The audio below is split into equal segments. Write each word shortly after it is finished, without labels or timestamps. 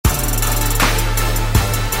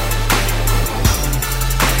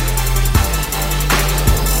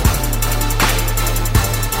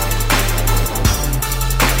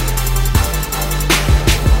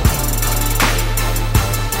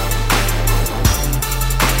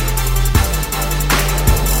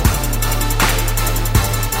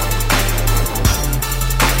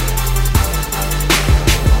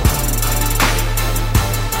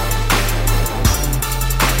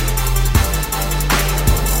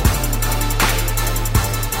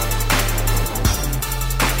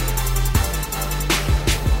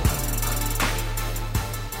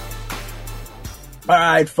All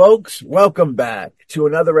right, folks, welcome back to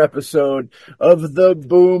another episode of the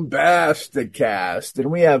Boombastic Cast. And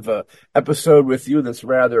we have an episode with you that's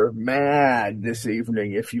rather mad this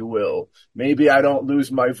evening, if you will. Maybe I don't lose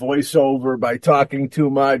my voiceover by talking too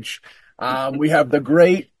much. We have the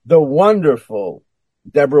great, the wonderful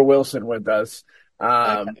Debra Wilson with us.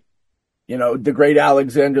 The great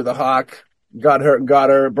Alexander the Hawk brought her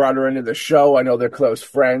into the show. I know they're close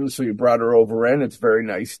friends, so you brought her over in. It's a very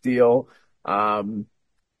nice deal.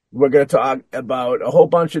 We're going to talk about a whole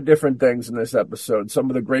bunch of different things in this episode. Some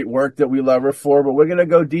of the great work that we love her for, but we're going to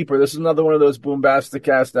go deeper. This is another one of those Boombastic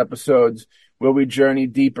Cast episodes where we journey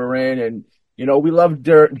deeper in. And, we love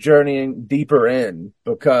journeying deeper in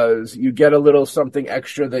because you get a little something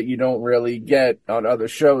extra that you don't really get on other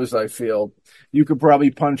shows, I feel. You could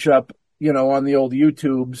probably punch up, on the old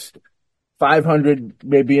YouTubes, 500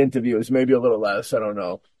 maybe interviews, maybe a little less, I don't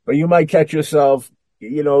know. But you might catch yourself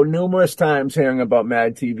numerous times hearing about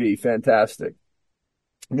Mad TV. Fantastic.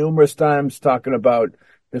 Numerous times talking about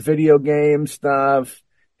the video game stuff,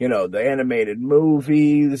 the animated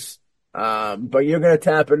movies. But you're going to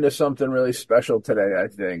tap into something really special today, I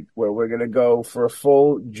think, where we're going to go for a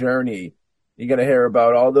full journey. You're going to hear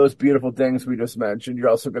about all those beautiful things we just mentioned. You're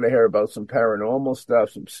also going to hear about some paranormal stuff,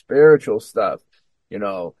 some spiritual stuff,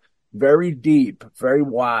 very deep, very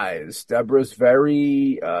wise. Debra's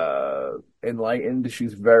very enlightened.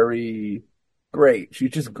 She's very great. She's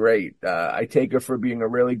just great. I take her for being a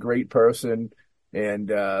really great person and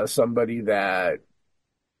somebody that,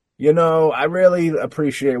 I really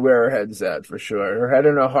appreciate where her head's at for sure. Her head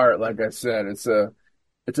and her heart, like I said, it's a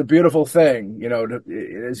beautiful thing.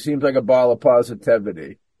 It seems like a ball of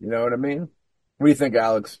positivity. You know what I mean? What do you think,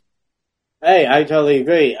 Alex? Hey, I totally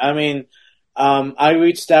agree. I mean, I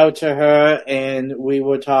reached out to her and we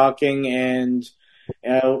were talking and,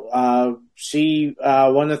 she,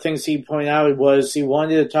 one of the things she pointed out was she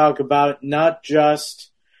wanted to talk about not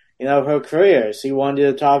just, her career. She wanted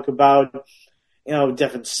to talk about,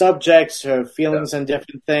 different subjects, her feelings on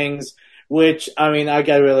different things, which, I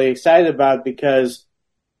got really excited about because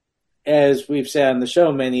as we've said on the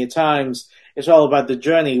show many times, it's all about the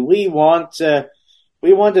journey. We want to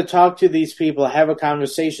talk to these people, have a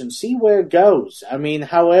conversation, see where it goes.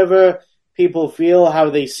 However people feel, how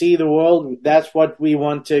they see the world, that's what we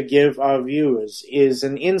want to give our viewers, is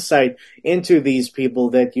an insight into these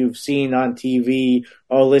people that you've seen on TV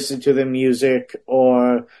or listened to the music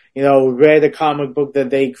or, read a comic book that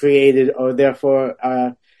they created or therefore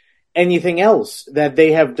anything else that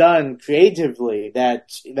they have done creatively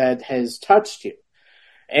that has touched you.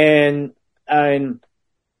 And I'm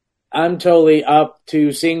totally up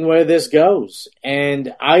to seeing where this goes.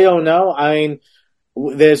 And I don't know.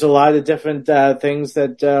 There's a lot of different things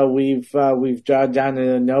that we've jotted down in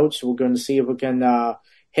the notes. We're going to see if we can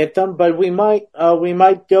hit them, but we might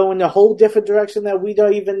go in a whole different direction that we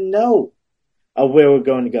don't even know where we're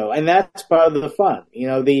going to go, and that's part of the fun.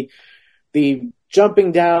 The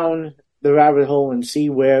jumping down the rabbit hole and see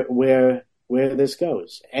where this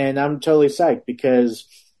goes. And I'm totally psyched because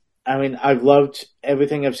I've loved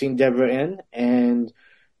everything I've seen Debra in, and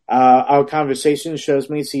our conversation shows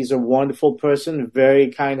me she's a wonderful person, very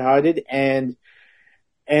kind-hearted, and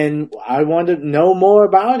I want to know more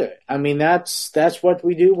about her. That's what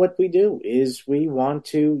we do. What we do is we want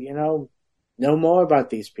to, know more about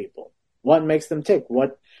these people. What makes them tick?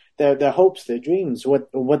 What their hopes, their dreams,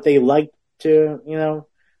 what they like to,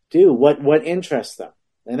 do, what interests them.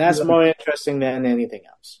 And that's more interesting than anything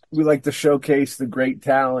else. We like to showcase the great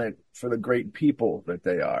talent for the great people that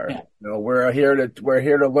they are. Yeah. We're here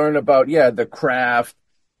to learn about, the craft,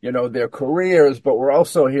 their careers, but we're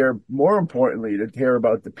also here, more importantly, to hear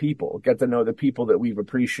about the people, get to know the people that we've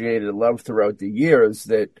appreciated and loved throughout the years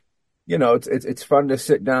that, it's fun to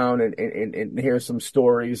sit down and hear some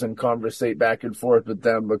stories and conversate back and forth with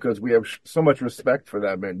them because we have so much respect for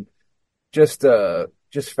them and just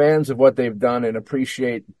fans of what they've done and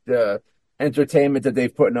appreciate the entertainment that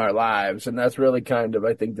they've put in our lives. And that's really kind of,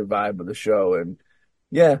 I think, the vibe of the show. And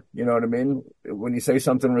yeah, you know what I mean? When you say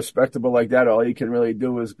something respectable like that, all you can really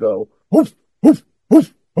do is go, woof, woof,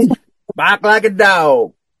 woof, woof, bark like a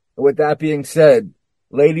dog. With that being said,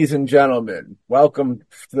 ladies and gentlemen, welcome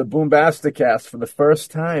to the Boombastic Cast for the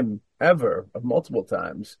first time ever, of multiple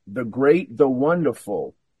times, the great, the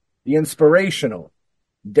wonderful, the inspirational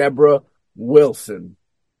Debra Wilson.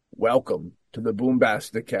 Welcome to the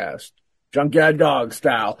Boombastic Cast, Junkyard Dog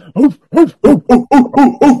style.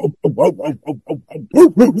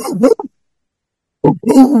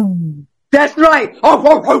 That's right.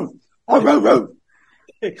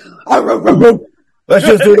 Let's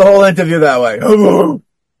just do the whole interview that way. Oh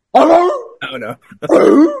no.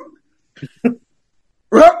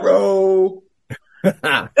 Ruh-roh.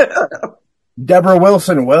 Debra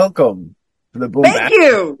Wilson, welcome to the Boom Thank Bap.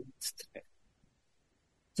 you.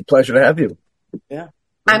 It's a pleasure to have you. Yeah.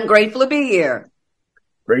 I'm grateful to be here.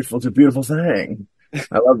 Grateful is a beautiful thing.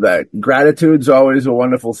 I love that. Gratitude's always a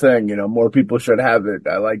wonderful thing. You know, more people should have it.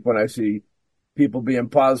 I like when I see people being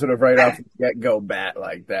positive right off the get-go bat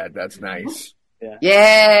like that. That's nice.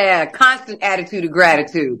 Yeah, constant attitude of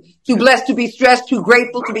gratitude. Too blessed to be stressed, too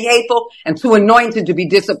grateful to be hateful, and too anointed to be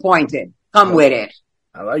disappointed. Come with it.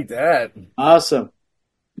 I like that. Awesome.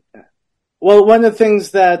 Well, one of the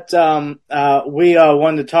things that we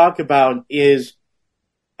want to talk about is,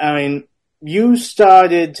 I mean, you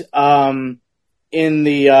started in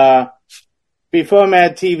the before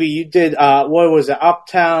Mad TV. You did what was it?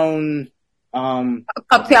 Uptown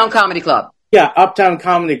Comedy Club. Yeah, Uptown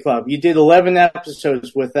Comedy Club. You did 11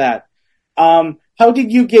 episodes with that. How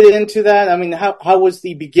did you get into that? I mean, how was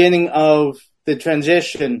the beginning of the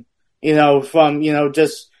transition? You know, from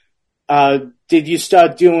just did you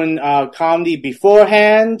start doing comedy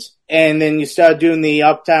beforehand, and then you started doing the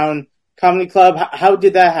Uptown Comedy Club? How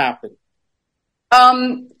did that happen?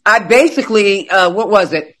 I basically, what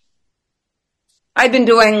was it? I'd been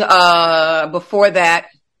doing, before that,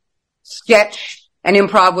 sketch and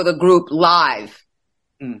improv with a group live.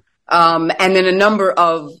 And then a number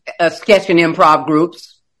of sketch and improv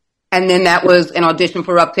groups. And then that was an audition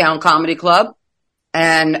for Uptown Comedy Club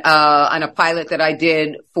and a pilot that I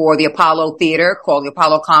did for the Apollo Theater called the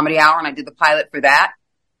Apollo Comedy Hour. And I did the pilot for that.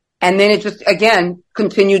 And then it just, again,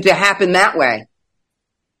 continued to happen that way.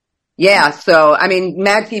 Yeah, so, I mean,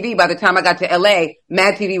 Mad TV, by the time I got to LA,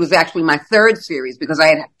 Mad TV was actually my third series because I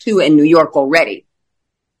had 2 in New York already.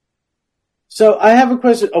 So I have a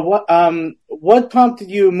question. What prompted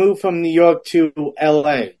you to move from New York to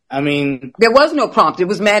LA? I mean, there was no prompt. It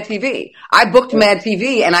was Mad TV. I booked Mad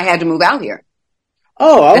TV and I had to move out here.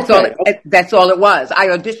 Oh, okay. That's all it was. I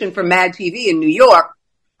auditioned for Mad TV in New York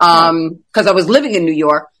because I was living in New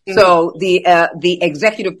York. Mm-hmm. So the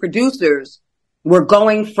executive producers were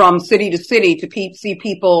going from city to city to see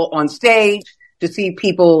people on stage, to see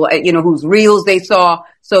people, whose reels they saw.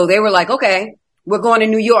 So they were like, okay, we're going to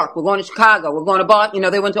New York. We're going to Chicago. We're going to Boston.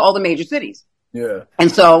 They went to all the major cities. Yeah.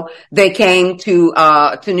 And so they came to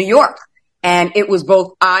New York, and it was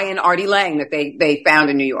both I and Artie Lang that they found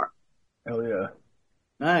in New York. Hell yeah.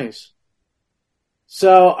 Nice.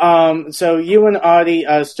 So, so you and Artie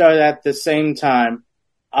started at the same time.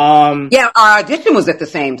 Yeah, our audition was at the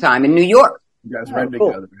same time in New York. You guys ran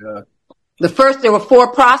together, yeah. There were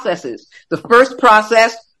 4 processes. The first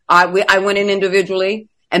process, I went in individually.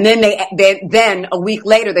 And then then a week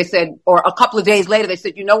later, they said, or a couple of days later, they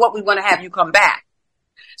said, you know what? We want to have you come back.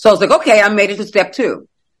 So I was like, okay, I made it to step 2.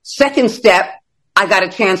 Second step, I got a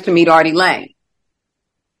chance to meet Artie Lang.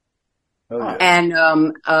 Oh,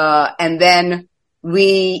 yeah. And then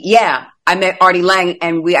I met Artie Lang,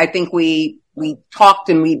 and I think we talked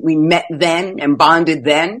and we met then and bonded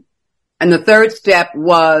then. And the third step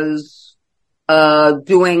was,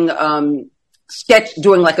 doing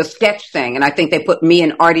like a sketch thing. And I think they put me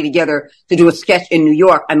and Artie together to do a sketch in New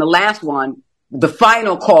York. And the last one, the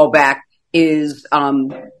final callback was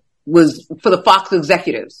for the Fox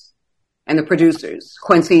executives and the producers,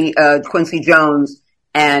 Quincy Jones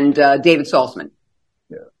and David Saltzman.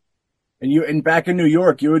 Yeah. And back in New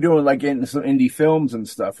York, you were doing like in some indie films and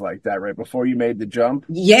stuff like that, right? Before you made the jump?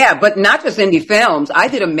 Yeah, but not just indie films. I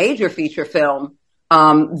did a major feature film,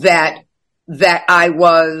 that I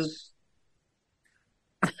was,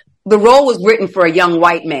 the role was written for a young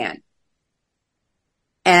white man.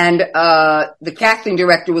 And the casting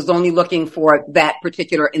director was only looking for that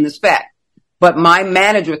particular in the spec. But my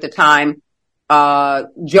manager at the time,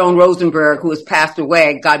 Joan Rosenberg, who has passed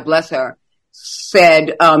away, God bless her,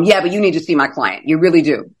 said, yeah, but you need to see my client. You really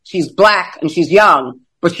do. She's black and she's young,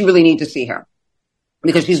 but you really need to see her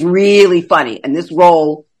because she's really funny. And this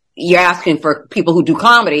role, you're asking for people who do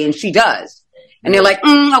comedy, and she does. And they're like,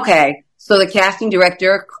 okay. So the casting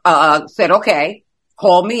director said, okay,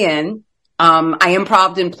 called me in. I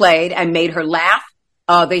improv'd and played and made her laugh.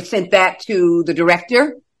 They sent that to the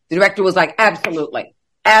director. The director was like, absolutely.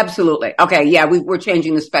 Okay, yeah, we're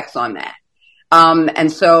changing the specs on that.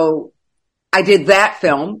 And so I did that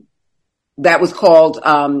film. That was called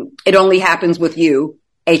It Only Happens With You,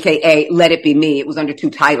 a.k.a. Let It Be Me. It was under 2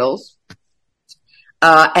 titles.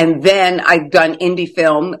 And then I've done indie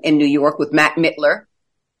film in New York with Matt Mittler.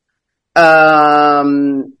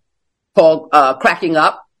 Called Cracking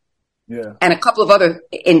Up, yeah, and a couple of other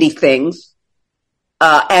indie things.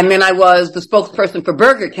 And then I was the spokesperson for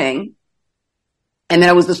Burger King, and then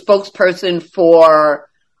I was the spokesperson for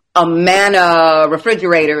Amana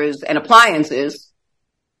refrigerators and appliances.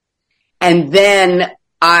 And then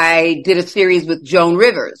I did a series with Joan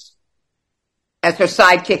Rivers as her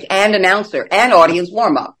sidekick and announcer and audience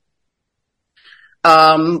warm-up.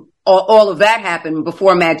 All of that happened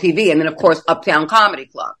before Mad TV. And then, of course, Uptown Comedy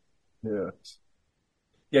Club. Yeah.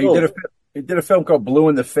 Yeah, he did a film called Blue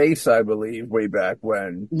in the Face, I believe, way back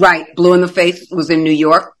when. Right. Blue in the Face was in New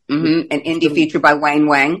York. An indie feature by Wayne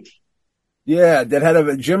Wang. Yeah, that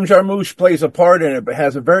had Jim Jarmusch plays a part in it, but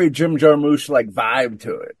has a very Jim Jarmusch-like vibe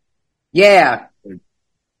to it. Yeah.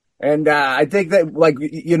 And I think that, like,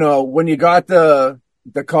 you know, when you got the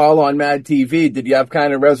call on Mad TV, did you have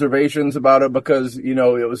kind of reservations about it because, you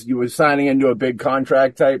know, you were signing into a big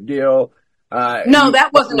contract type deal? No,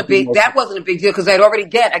 that wasn't a big deal because I had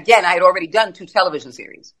already done 2 television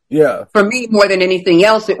series. Yeah. For me, more than anything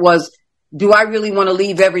else, it was, do I really want to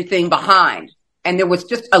leave everything behind? And there was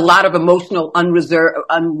just a lot of emotional,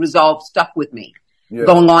 unresolved stuff with me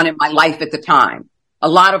going on in my life at the time. A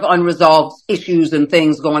lot of unresolved issues and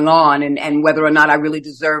things going on and whether or not I really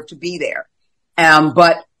deserved to be there.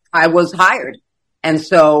 But I was hired. And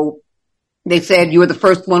so they said, you were the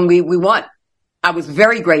first one we want. I was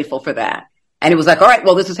very grateful for that. And it was like, all right,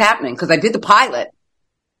 well, this is happening because I did the pilot.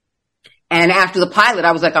 And after the pilot,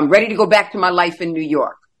 I was like, I'm ready to go back to my life in New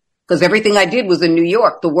York because everything I did was in New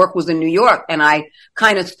York. The work was in New York and I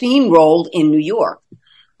kind of steamrolled in New York,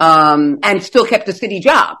 and still kept a city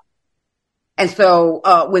job. And so,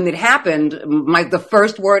 when it happened, the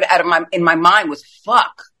first word in my mind was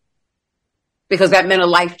fuck, because that meant a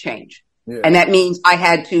life change. Yeah. And that means I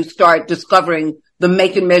had to start discovering the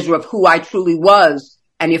make and measure of who I truly was.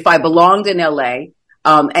 And if I belonged in LA,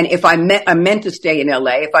 and if I meant to stay in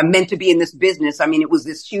LA, if I meant to be in this business, I mean, it was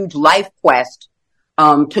this huge life quest,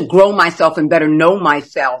 to grow myself and better know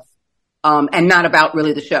myself, and not about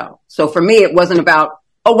really the show. So for me, it wasn't about,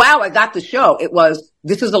 oh, wow, I got the show. It was,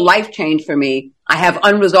 this is a life change for me. I have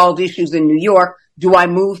unresolved issues in New York. Do I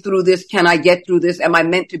move through this? Can I get through this? Am I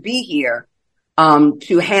meant to be here,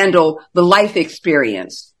 to handle the life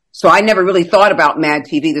experience? So I never really thought about Mad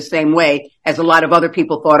TV the same way as a lot of other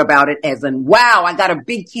people thought about it, as in, wow, I got a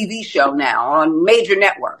big TV show now on major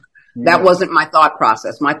network. Yeah. That wasn't my thought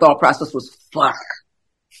process. My thought process was, fuck.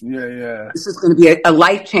 Yeah. This is going to be a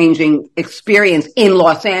life-changing experience in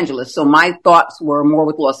Los Angeles. So my thoughts were more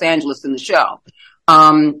with Los Angeles than the show.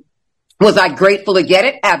 Was I grateful to get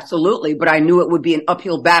it? Absolutely. But I knew it would be an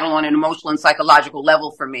uphill battle on an emotional and psychological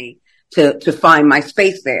level for me to find my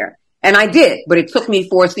space there. And I did, but it took me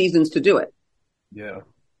 4 seasons to do it. Yeah.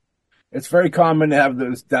 It's very common to have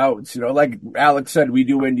those doubts. You know, like Alex said, we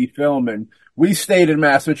do indie film and we stayed in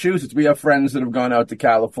Massachusetts. We have friends that have gone out to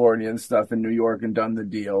California and stuff in New York and done the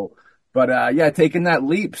deal. But, taking that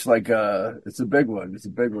leap's like, it's a big one. It's a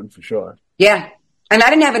big one for sure. Yeah. And I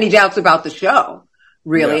didn't have any doubts about the show,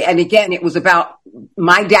 really. Yeah. And again, it was about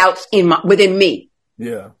my doubts within me.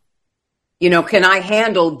 Yeah. You know, can I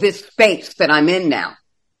handle this space that I'm in now?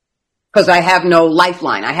 Because I have no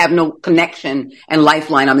lifeline. I have no connection and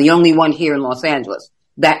lifeline. I'm the only one here in Los Angeles.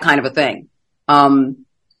 That kind of a thing. And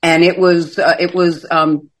it was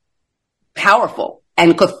powerful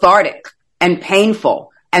and cathartic and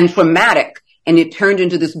painful and traumatic. And it turned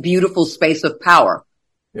into this beautiful space of power.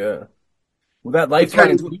 Yeah. Well, that lifeline. It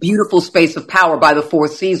turned into a beautiful space of power by the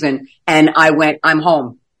 4th season. And I went, I'm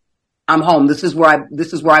home. I'm home. This is where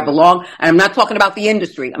I belong. And I'm not talking about the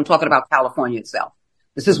industry. I'm talking about California itself.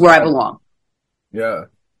 This is where I belong. Yeah.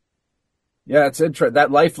 Yeah, it's interesting.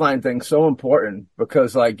 That lifeline thing's so important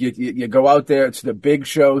because, like, you go out there, it's the big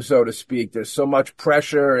show, so to speak. There's so much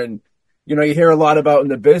pressure and, you know, you hear a lot about in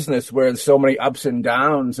the business where there's so many ups and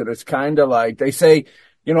downs and it's kind of like, they say,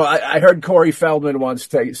 you know, I heard Corey Feldman once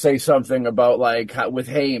say something about, like, how,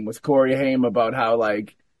 with Corey Haim, about how,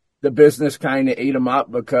 like, the business kind of ate him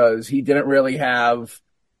up because he didn't really have...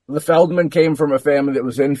 The Feldman came from a family that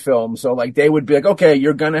was in film. So, like, they would be like, okay,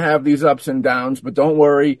 you're going to have these ups and downs, but don't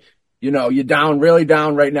worry. You know, you're really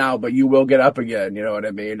down right now, but you will get up again. You know what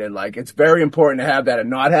I mean? And, like, it's very important to have that. And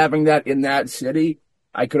not having that in that city,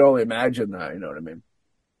 I could only imagine that. You know what I mean?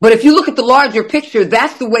 But if you look at the larger picture,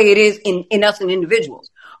 that's the way it is in us and individuals.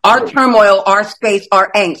 Our turmoil, our space,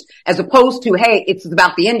 our angst, as opposed to, hey, it's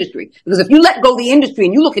about the industry. Because if you let go of the industry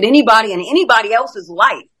and you look at anybody and anybody else's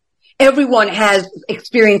life, everyone has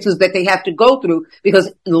experiences that they have to go through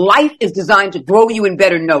because life is designed to grow you and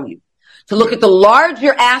better know you. To look at the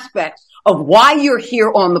larger aspects of why you're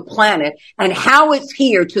here on the planet and how it's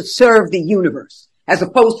here to serve the universe as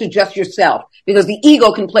opposed to just yourself. Because the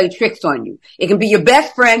ego can play tricks on you. It can be your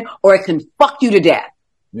best friend or it can fuck you to death.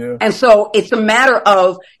 Yeah. And so it's a matter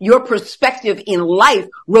of your perspective in life,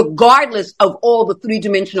 regardless of all the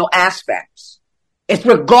 3-dimensional aspects. It's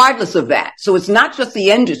regardless of that. So it's not just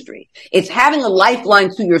the industry. It's having a lifeline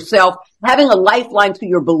to yourself, having a lifeline to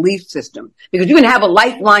your belief system. Because you can have a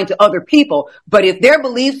lifeline to other people, but if their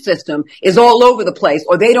belief system is all over the place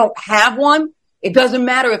or they don't have one, it doesn't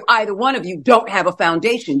matter if either one of you don't have a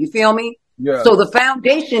foundation. You feel me? Yeah. So the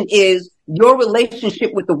foundation is your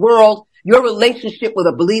relationship with the world, your relationship with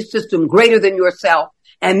a belief system greater than yourself.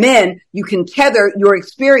 And then you can tether your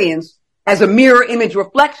experience as a mirror image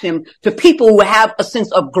reflection to people who have a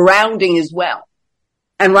sense of grounding as well.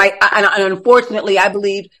 And and unfortunately, I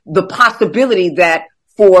believe the possibility that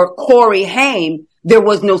for Corey Haim, there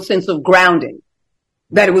was no sense of grounding,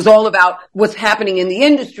 that it was all about what's happening in the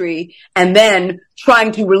industry and then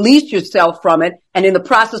trying to release yourself from it. And in the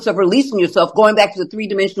process of releasing yourself, going back to the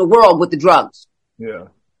three-dimensional world with the drugs. Yeah.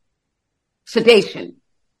 Sedation.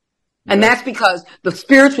 And that's because the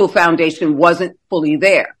spiritual foundation wasn't fully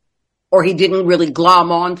there, or he didn't really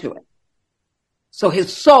glom onto it. So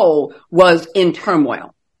his soul was in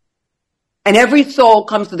turmoil. And every soul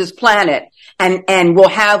comes to this planet and will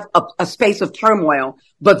have a space of turmoil,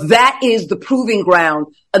 but that is the proving ground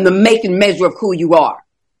and the make and measure of who you are.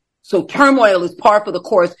 So turmoil is par for the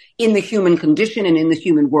course in the human condition and in the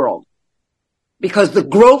human world. Because the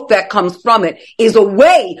growth that comes from it is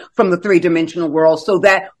away from the three-dimensional world, so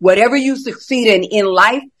that whatever you succeed in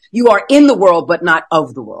life, you are in the world, but not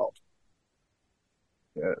of the world.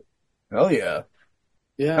 Yeah. Hell yeah.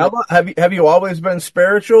 Yeah. How about, have you always been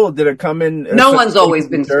spiritual? Did it come in? No one's always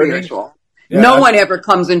been spiritual. Yeah, no one ever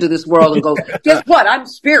comes into this world and goes, guess what? I'm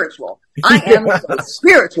spiritual. I am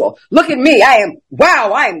spiritual. Look at me. I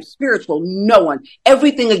am spiritual. No one.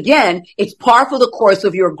 Everything, again, it's par for the course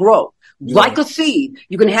of your growth. Yeah. Like a seed,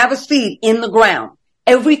 you can have a seed in the ground.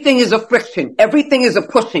 Everything is a friction. Everything is a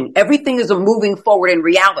pushing. Everything is a moving forward in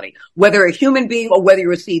reality. Whether a human being or whether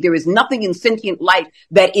you're a seed, there is nothing in sentient life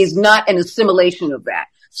that is not an assimilation of that.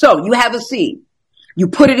 So you have a seed. You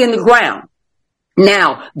put it in the ground.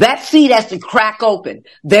 Now, that seed has to crack open.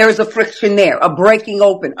 There's a friction there, a breaking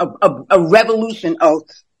open, a revolution of,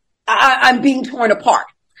 I'm being torn apart.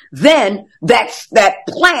 Then that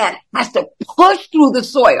plant has to push through the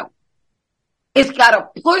soil. It's got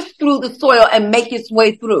to push through the soil and make its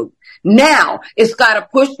way through. Now, it's got to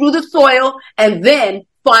push through the soil and then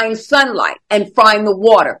find sunlight and find the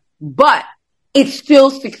water. But it still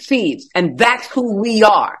succeeds. And that's who we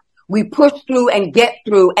are. We push through and get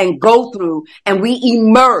through and go through and we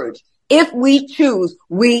emerge. If we choose,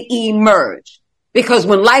 we emerge. Because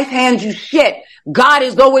when life hands you shit, God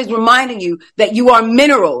is always reminding you that you are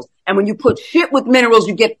minerals. And when you put shit with minerals,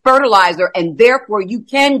 you get fertilizer and therefore you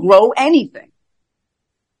can grow anything.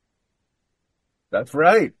 That's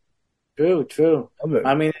right. True.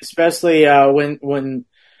 I mean, especially when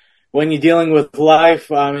you're dealing with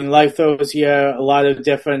life. I mean, life throws you a lot of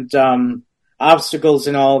different obstacles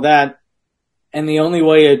and all that, and the only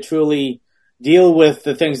way to truly deal with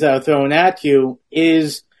the things that are thrown at you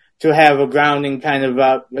is to have a grounding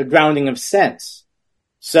a grounding of sense.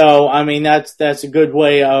 So, I mean, that's a good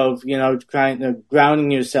way of kind of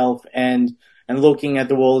grounding yourself and looking at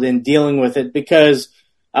the world and dealing with it, because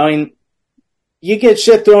I mean, you get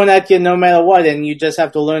shit thrown at you no matter what, and you just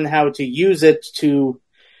have to learn how to use it to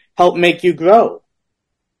help make you grow.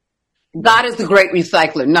 God is the great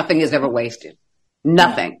recycler. Nothing is ever wasted.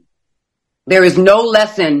 Nothing. There is no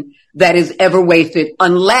lesson that is ever wasted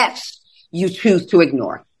unless you choose to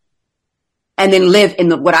ignore. And then live in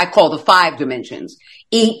what I call the 5 dimensions.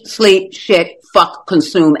 Eat, sleep, shit, fuck,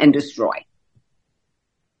 consume, and destroy.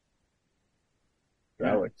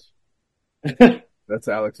 Alex. That's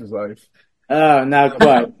Alex's life. Oh, not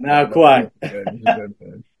quite. Not quite.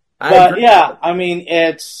 But yeah, I mean,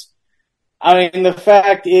 the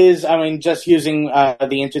fact is, just using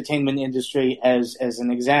the entertainment industry as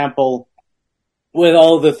an example, with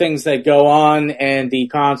all the things that go on and the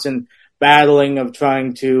constant battling of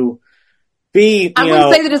trying to be, I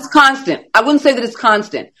wouldn't say that it's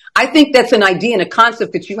constant. I think that's an idea and a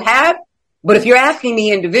concept that you have, but if you're asking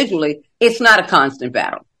me individually, it's not a constant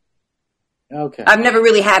battle. Okay. I've never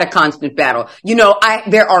really had a constant battle.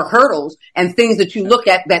 There are hurdles and things that you look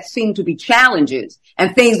at that seem to be challenges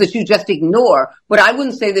and things that you just ignore. But I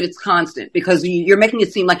wouldn't say that it's constant, because you're making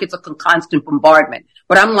it seem like it's a constant bombardment.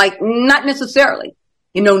 But I'm like, not necessarily.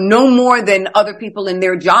 No more than other people in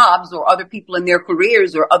their jobs or other people in their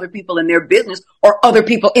careers or other people in their business or other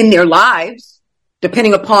people in their lives,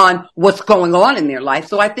 depending upon what's going on in their life.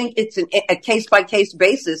 So I think it's a case-by-case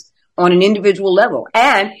basis on an individual level.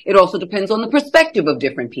 And it also depends on the perspective of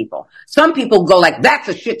different people. Some people go like, that's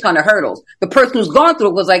a shit ton of hurdles. The person who's gone through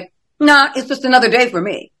it was like, nah, it's just another day for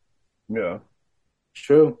me. Yeah.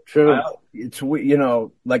 True. It's,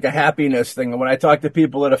 like a happiness thing. And when I talk to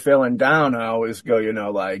people that are feeling down, I always go,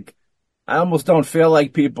 like, I almost don't feel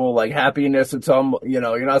like people like happiness. It's almost,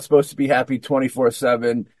 you're not supposed to be happy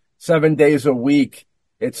 24/7, 7 days a week.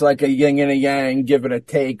 It's like a yin and a yang, give and a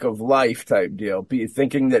take of life type deal.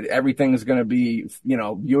 Thinking that everything's going to be,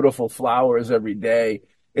 beautiful flowers every day.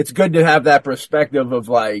 It's good to have that perspective of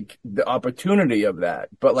like the opportunity of that,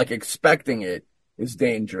 but like expecting it is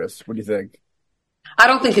dangerous. What do you think? I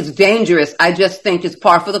don't think it's dangerous. I just think it's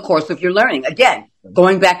par for the course of your learning. Again,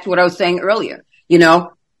 going back to what I was saying earlier,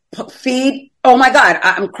 feed. Oh my God,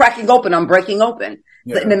 I'm cracking open. I'm breaking open.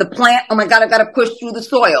 Yeah. And then the plant. Oh my God, I've got to push through the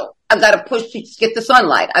soil. I've got to push to get the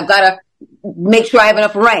sunlight. I've got to make sure I have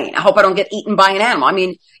enough rain. I hope I don't get eaten by an animal. I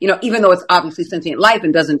mean, even though it's obviously sentient life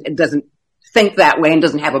and it doesn't think that way and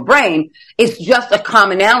doesn't have a brain, it's just a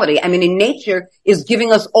commonality. I mean, in nature is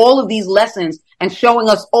giving us all of these lessons and showing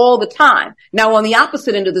us all the time. Now, on the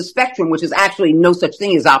opposite end of the spectrum, which is actually no such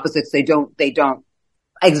thing as opposites, they don't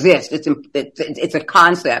exist. It's a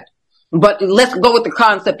concept. But let's go with the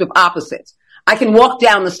concept of opposites. I can walk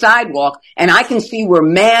down the sidewalk and I can see where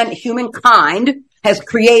humankind has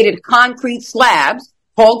created concrete slabs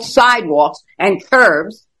called sidewalks and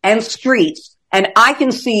curbs and streets. And I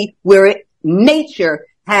can see where nature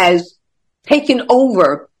has taken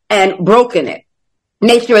over and broken it.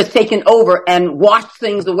 Nature has taken over and washed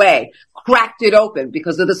things away, cracked it open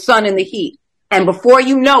because of the sun and the heat. And before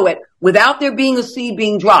you know it, without there being a seed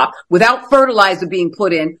being dropped, without fertilizer being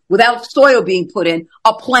put in, without soil being put in,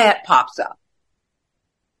 a plant pops up.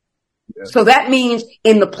 Yeah. So that means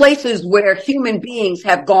in the places where human beings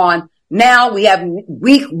have gone, now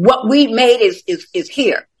what we made is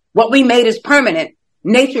here. What we made is permanent.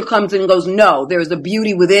 Nature comes and goes, no, there's a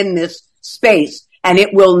beauty within this space and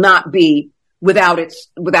it will not be without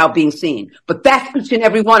being seen. But that's each and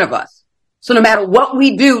every one of us. So no matter what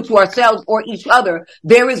we do to ourselves or each other,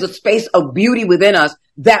 there is a space of beauty within us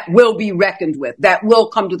that will be reckoned with, that will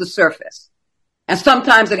come to the surface. And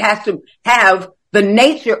sometimes it has to have the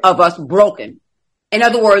nature of us broken. In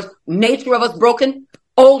other words, nature of us broken,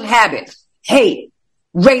 old habits, hate,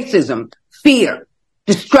 racism, fear,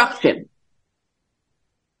 destruction,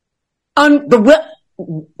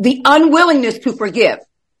 the unwillingness to forgive.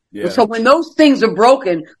 Yeah. So when those things are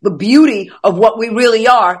broken, the beauty of what we really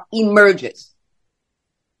are emerges.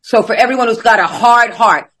 So for everyone who's got a hard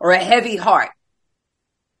heart or a heavy heart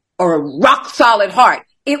or a rock solid heart,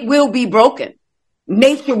 it will be broken.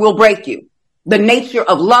 Nature will break you. The nature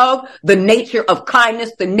of love, the nature of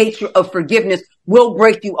kindness, the nature of forgiveness will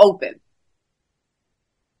break you open.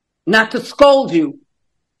 Not to scold you,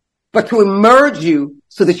 but to emerge you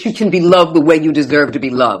so that you can be loved the way you deserve to be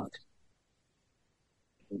loved.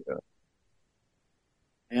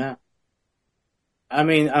 Yeah. I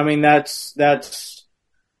mean, that's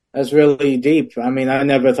really deep. I mean, I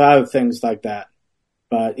never thought of things like that,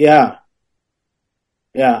 but yeah.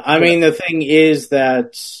 I mean, the thing is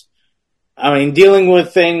that, dealing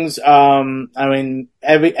with things, everyone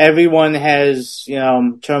has,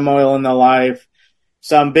 turmoil in their life,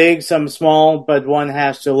 some big, some small, but one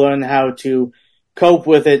has to learn how to cope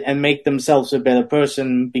with it and make themselves a better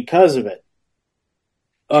person because of it.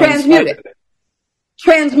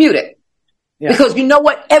 Transmute it. Yeah. Because you know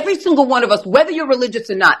what? Every single one of us, whether you're religious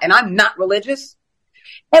or not, and I'm not religious,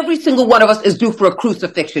 every single one of us is due for a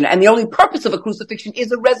crucifixion. And the only purpose of a crucifixion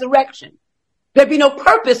is a resurrection. There'd be no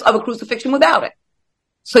purpose of a crucifixion without it.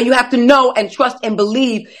 So you have to know and trust and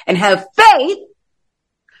believe and have faith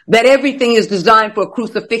that everything is designed for a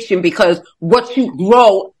crucifixion, because what you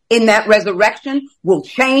grow in that resurrection will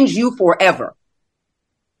change you forever,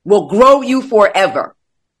 will grow you forever,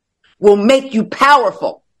 will make you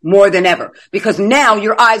powerful more than ever, because now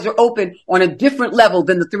your eyes are open on a different level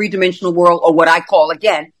than the 3-dimensional world, or what I call,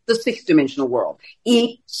 again, the 6-dimensional world.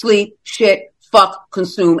 Eat, sleep, shit, fuck,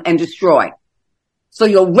 consume, and destroy. So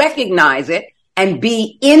you'll recognize it and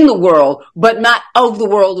be in the world, but not of the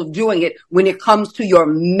world of doing it when it comes to your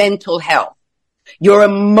mental health, your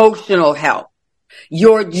emotional health,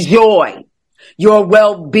 your joy, your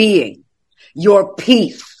well-being, your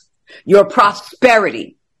peace, your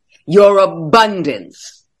prosperity, your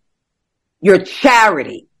abundance, your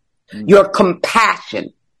charity, your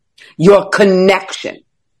compassion, your connection.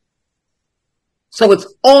 So it's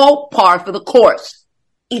all par for the course.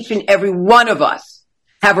 Each and every one of us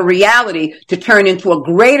have a reality to turn into a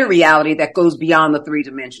greater reality that goes beyond the 3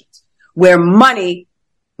 dimensions, where money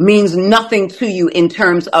means nothing to you in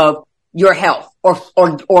terms of your health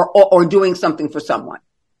or doing something for someone.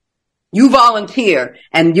 You volunteer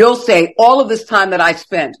and you'll say, all of this time that I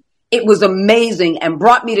spent, it was amazing and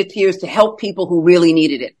brought me to tears to help people who really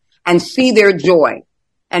needed it. and see their joy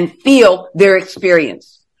and feel their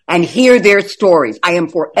experience and hear their stories, I am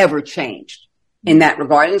forever changed in that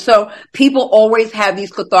regard. And so people always have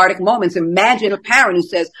these cathartic moments. Imagine a parent who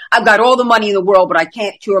says, I've got all the money in the world, but I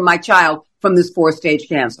can't cure my child from this 4-stage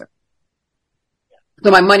cancer. So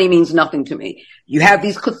my money means nothing to me. You have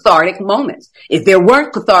these cathartic moments. If there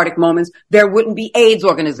weren't cathartic moments, there wouldn't be AIDS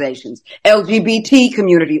organizations, LGBT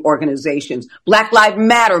community organizations, Black Lives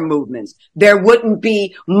Matter movements. There wouldn't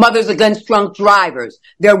be Mothers Against Drunk Drivers.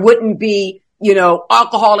 There wouldn't be,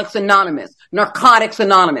 Alcoholics Anonymous, Narcotics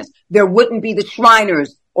Anonymous. There wouldn't be the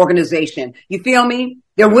Shriners organization. You feel me?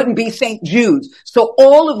 There wouldn't be St. Jude's. So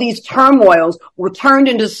all of these turmoils were turned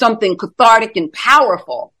into something cathartic and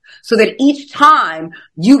powerful, so that each time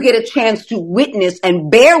you get a chance to witness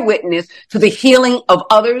and bear witness to the healing of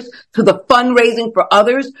others, to the fundraising for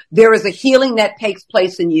others, there is a healing that takes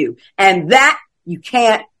place in you. And that you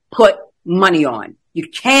can't put money on. You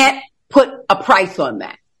can't put a price on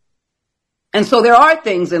that. And so there are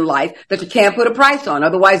things in life that you can't put a price on.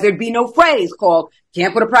 Otherwise, there'd be no phrase called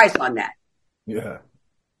can't put a price on that. Yeah.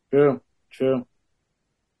 True.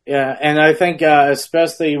 Yeah, and I think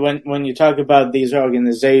especially when you talk about these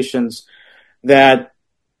organizations, that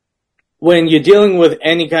when you're dealing with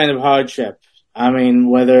any kind of hardship, I mean,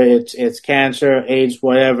 whether it's cancer, AIDS,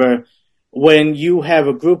 whatever, when you have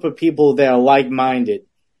a group of people that are like-minded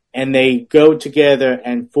and they go together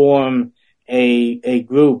and form a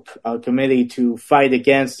group, a committee to fight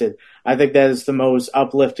against it, I think that is the most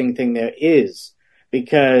uplifting thing there is,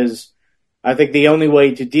 because I think the only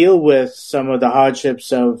way to deal with some of the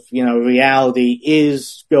hardships of, reality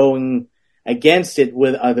is going against it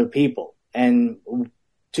with other people. And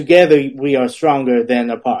together we are stronger than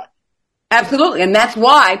apart. Absolutely. And that's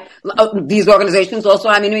why these organizations also,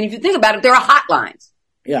 if you think about it, there are hotlines.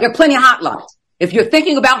 Yeah. There are plenty of hotlines. If you're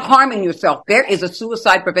thinking about harming yourself, there is a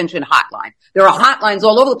suicide prevention hotline. There are hotlines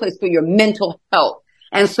all over the place for your mental health.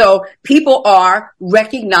 And so people are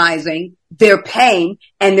recognizing their pain,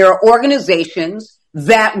 and there are organizations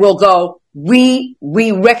that will go, we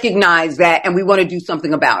recognize that and we want to do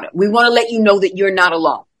something about it. We want to let you know that you're not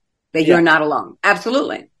alone, you're not alone.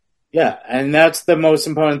 Absolutely. Yeah. And that's the most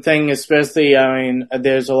important thing, especially,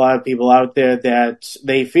 there's a lot of people out there that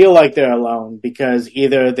they feel like they're alone because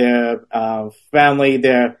either their family,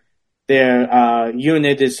 their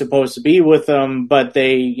unit is supposed to be with them, but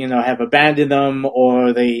they, have abandoned them,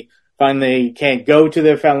 or they find they can't go to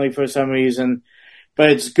their family for some reason. But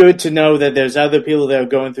it's good to know that there's other people that are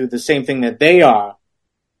going through the same thing that they are.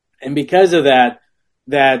 And because of that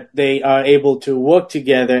they are able to work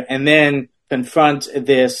together and then confront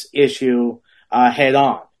this issue head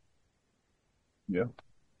on. Yeah.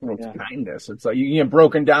 Well, it's kindness. It's like you get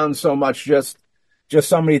broken down so much just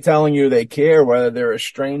somebody telling you they care, whether they're a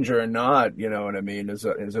stranger or not, you know what I mean, is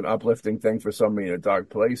an uplifting thing for somebody in a dark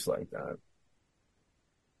place like that.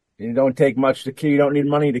 You don't take much to care. You don't need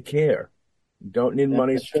money to care. You don't need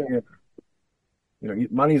money to care.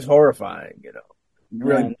 Money's horrifying,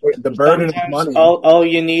 Really, the burden of money. All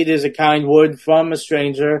you need is a kind word from a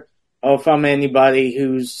stranger or from anybody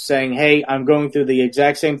who's saying, hey, I'm going through the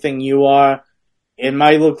exact same thing you are. It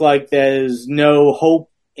might look like there's no hope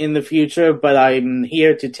in the future, but I'm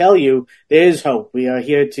here to tell you there is hope. We are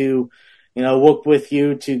here to, work with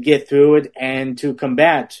you to get through it and to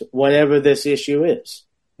combat whatever this issue is.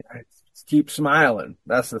 Keep smiling.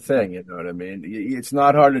 That's the thing, you know what I mean? It's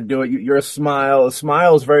not hard to do it. A smile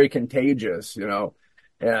is very contagious, in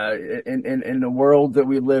the world that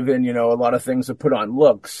we live in, a lot of things are put on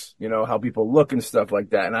looks, how people look and stuff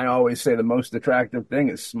like that. And I always say the most attractive thing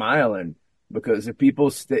is smiling, because if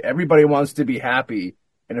everybody wants to be happy.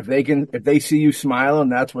 And if they see you smiling,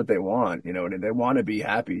 that's what they want, and they want to be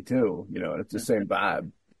happy too, it's the same vibe.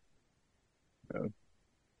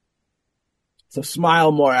 So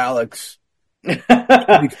smile more, Alex.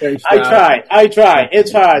 I try.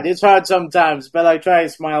 It's hard sometimes, but I try to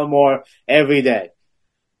smile more every day.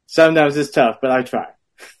 Sometimes it's tough, but I try.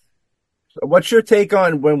 So what's your take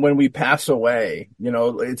on when we pass away?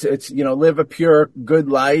 It's live a pure, good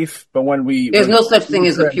life, but there's no such thing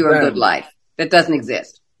as a pure, good life. That doesn't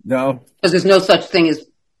exist. No, because there's no such thing as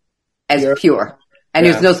pure, and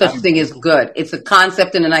there's no such thing as good. It's a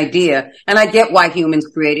concept and an idea, and I get why humans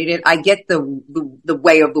created it. I get the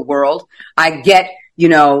way of the world. I get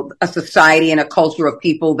a society and a culture of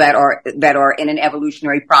people that are in an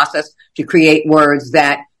evolutionary process to create words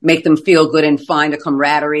that make them feel good and find a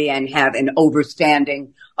camaraderie and have an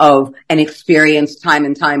overstanding of an experience time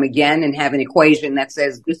and time again, and have an equation that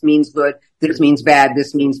says this means good, this means bad,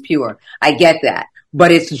 this means pure. I get that.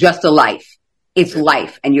 But it's just a life. It's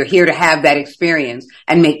life. And you're here to have that experience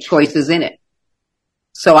and make choices in it.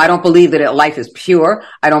 So I don't believe that life is pure.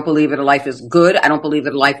 I don't believe that life is good. I don't believe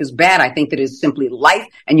that life is bad. I think that it's simply life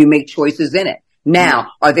and you make choices in it.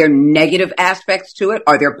 Now, are there negative aspects to it?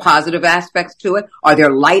 Are there positive aspects to it? Are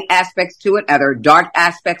there light aspects to it? Are there dark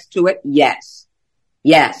aspects to it? Yes.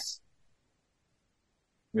 Yes.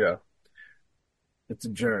 Yeah. It's a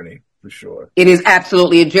journey for sure. It is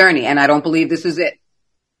absolutely a journey, and I don't believe this is it.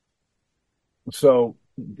 So,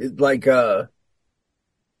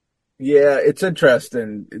 yeah, it's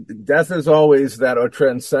interesting. Death is always that, or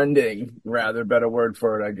transcending, rather, better word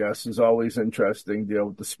for it, I guess, is always interesting, deal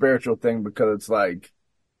with the spiritual thing, because it's like,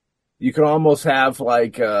 you can almost have,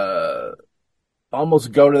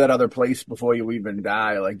 almost go to that other place before you even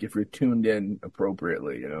die, like, if you're tuned in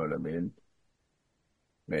appropriately, you know what I mean?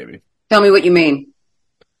 Maybe. Tell me what you mean.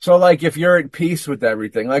 So, like, if you're at peace with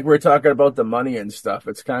everything, like we're talking about the money and stuff,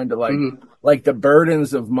 it's kind of like, like the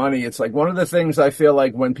burdens of money. It's like one of the things I feel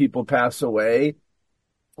like when people pass away,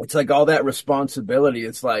 it's like all that responsibility.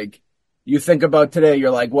 It's like, you think about today, you're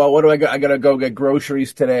like, well, what do I got? I got to go get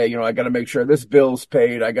groceries today. You know, I got to make sure this bill's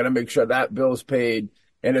paid. I got to make sure that bill's paid.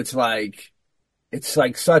 And it's like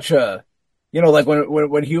such a, you know, like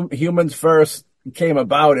when humans first came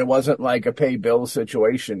about, it wasn't like a pay bill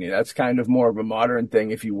situation. You know, that's kind of more of a modern thing,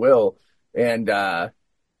 if you will. And, but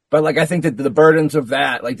like, I think that the burdens of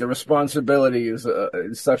that, like the responsibilities,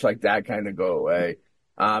 such like that kind of go away.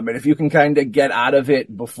 And if you can kind of get out of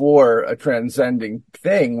it before a transcending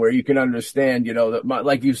thing where you can understand, you know, that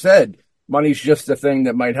like you said, money's just a thing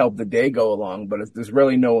that might help the day go along, but there's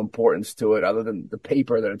really no importance to it other than the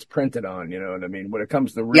paper that it's printed on. You know what I mean? When it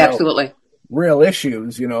comes to absolutely. Real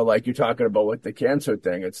issues, you know, like you're talking about with the cancer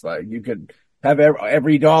thing, it's like you could have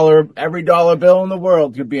every dollar bill in the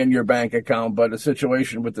world could be in your bank account, but a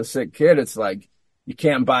situation with the sick kid, it's like you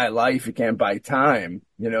can't buy life, you can't buy time,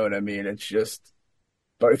 you know what I mean? It's just,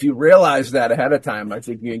 but if you realize that ahead of time, I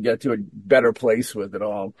think you can get to a better place with it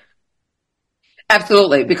all.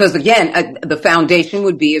 Absolutely, because again, the foundation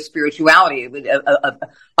would be a spirituality,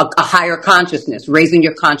 a higher consciousness, raising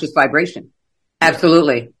your conscious vibration.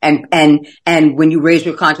 Absolutely. And when you raise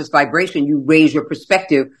your conscious vibration, you raise your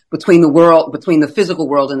perspective between the physical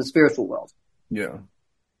world and the spiritual world. Yeah.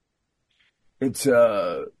 It's,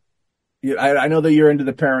 I know that you're into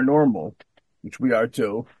the paranormal, which we are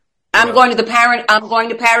too. I'm going to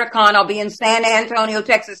Paracon. I'll be in San Antonio,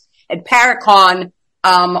 Texas at Paracon,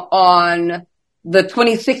 on the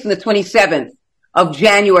 26th and the 27th of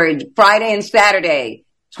January, Friday and Saturday,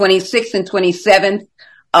 26th and 27th.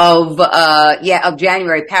 Of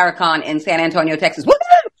January, Paracon in San Antonio, Texas.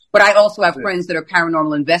 Woo-hoo! But I also have friends that are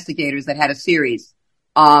paranormal investigators that had a series.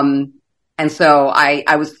 And so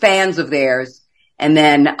I was fans of theirs. And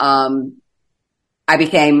then,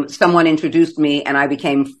 someone introduced me and I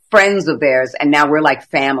became friends of theirs. And now we're like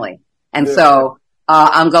family. And so,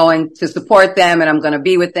 I'm going to support them and I'm going to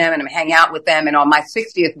be with them and I'm hang out with them. And on my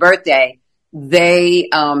 60th birthday,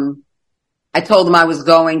 I told them I was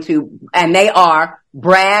going to, and they are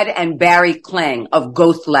Brad and Barry Kling of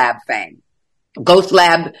Ghost Lab fame. Ghost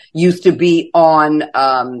Lab used to be on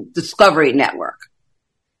Discovery Network.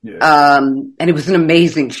 Yeah. And it was an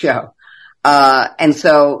amazing show. And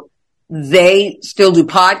so they still do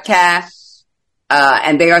podcasts,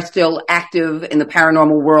 and they are still active in the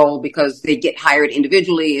paranormal world because they get hired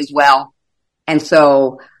individually as well. And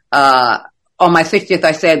so, on my 60th,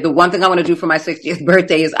 I said, the one thing I want to do for my 60th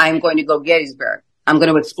birthday is I'm going to go Gettysburg. I'm going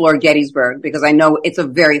to explore Gettysburg because I know it's a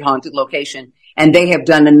very haunted location. And they have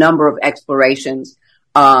done a number of explorations,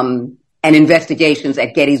 and investigations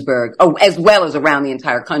at Gettysburg, as well as around the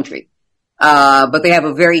entire country. But they have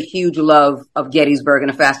a very huge love of Gettysburg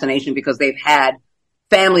and a fascination because they've had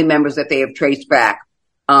family members that they have traced back,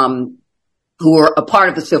 who were a part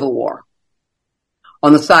of the Civil War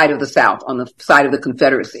on the side of the South, on the side of the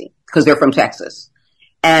Confederacy, because they're from Texas.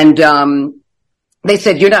 And they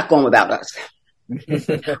said, you're not going without us.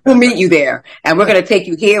 We'll meet you there. And we're going to take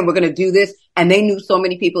you here and we're going to do this. And they knew so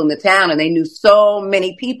many people in the town and they knew so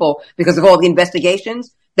many people because of all the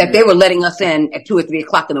investigations that they were letting us in at 2 or 3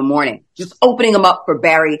 o'clock in the morning, just opening them up for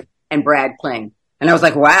Barry and Brad Kling. And I was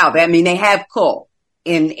like, wow, they have pull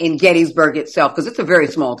in Gettysburg itself because it's a very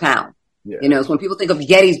small town. Yeah. You know, so when people think of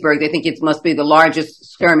Gettysburg, they think it must be the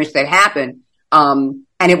largest skirmish that happened. And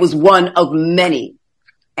it was one of many.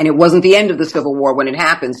 And it wasn't the end of the Civil War when it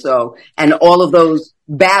happened. So, and all of those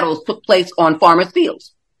battles took place on farmers'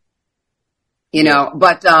 fields, you know,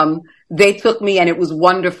 but, they took me and it was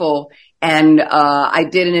wonderful. And, I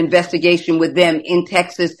did an investigation with them in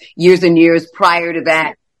Texas years and years prior to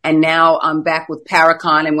that. And now I'm back with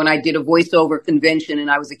Paracon. And when I did a voiceover convention and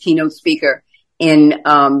I was a keynote speaker in,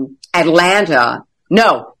 in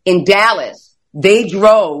Dallas, They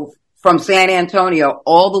drove from San Antonio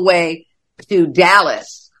all the way to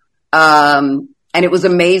Dallas. And it was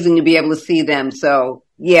amazing to be able to see them. So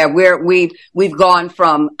yeah, I've gone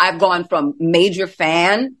from major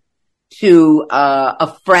fan to,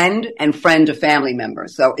 a friend and friend to family member.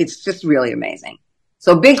 So it's just really amazing.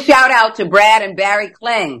 So big shout out to Brad and Barry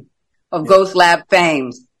Kling of Ghost Lab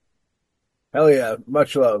fame. Hell yeah.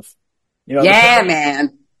 Much love. You know, yeah,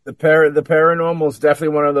 man. The paranormal is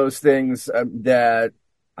definitely one of those things that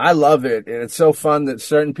I love it. And it's so fun that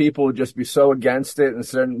certain people would just be so against it and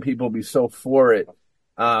certain people be so for it.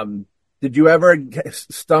 Did you ever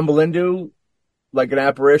stumble into like an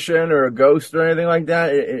apparition or a ghost or anything like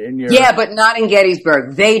that in your? Yeah, but not in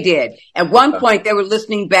Gettysburg. They did. At one point, they were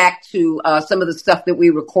listening back to some of the stuff that we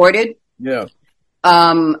recorded. Yeah.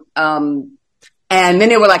 And then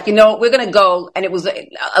they were like, you know, we're going to go. And it was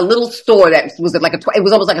a little store that was like it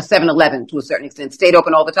was almost like a 7-Eleven to a certain extent, stayed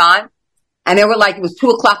open all the time. And they were like, it was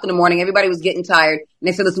 2:00 in the morning. Everybody was getting tired. And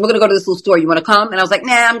they said, listen, we're going to go to this little store. You want to come? And I was like,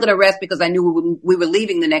 nah, I'm going to rest because I knew we were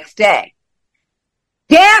leaving the next day.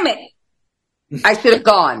 Damn it. I should have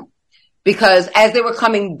gone because as they were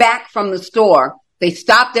coming back from the store, they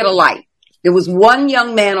stopped at a light. There was one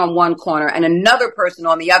young man on one corner and another person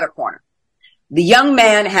on the other corner. The young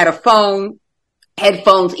man had a phone,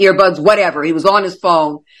 headphones, earbuds, whatever. He was on his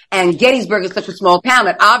phone. And Gettysburg is such a small town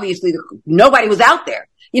that obviously nobody was out there.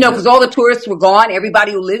 You know, because all the tourists were gone.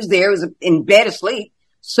 Everybody who lives there is in bed asleep.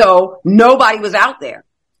 So nobody was out there.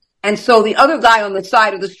 And so the other guy on the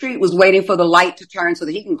side of the street was waiting for the light to turn so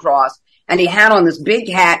that he can cross. And he had on this big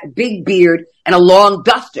hat, big beard, and a long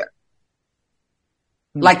duster.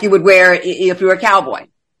 Like you would wear if you were a cowboy.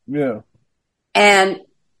 Yeah. And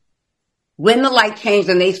when the light changed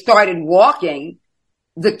and they started walking,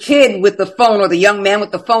 the kid with the phone or the young man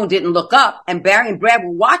with the phone didn't look up, and Barry and Brad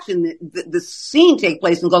were watching the scene take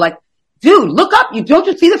place and go like, dude, look up. Don't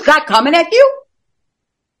you see this guy coming at you?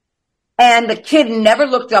 And the kid never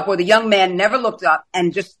looked up, or the young man never looked up,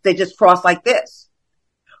 and they just crossed like this.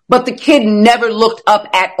 But the kid never looked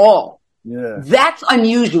up at all. Yeah. That's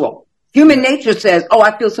unusual. Human nature says, oh,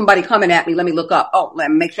 I feel somebody coming at me. Let me look up. Oh,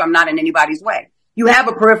 let me make sure I'm not in anybody's way. You have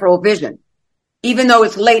a peripheral vision. Even though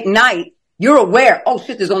it's late night, you're aware, oh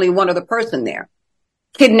shit, there's only one other person there.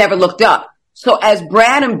 Kid never looked up. So as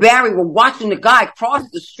Brad and Barry were watching the guy cross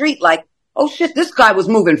the street like, oh shit, this guy was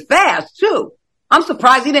moving fast too. I'm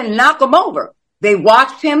surprised he didn't knock him over. They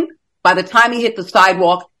watched him. By the time he hit the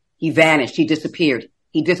sidewalk, he vanished. He disappeared.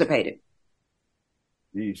 He dissipated.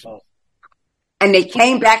 Jeez. And they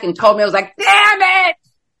came back and told me, I was like, damn it!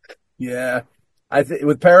 Yeah.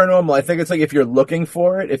 With paranormal, I think it's like if you're looking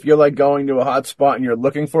for it, if you're like going to a hot spot and you're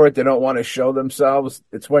looking for it, they don't want to show themselves.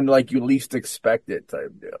 It's when like you least expect it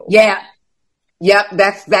type deal. Yeah. Yep.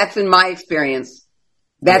 That's in my experience.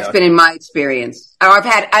 That's been in my experience. Or I've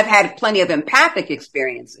had plenty of empathic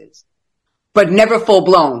experiences, but never full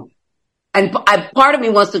blown. And part of me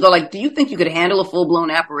wants to go like, do you think you could handle a full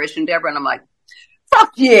blown apparition, Debra? And I'm like,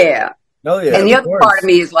 fuck yeah. Oh yeah. And the other part of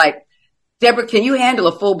me is like, Debra, can you handle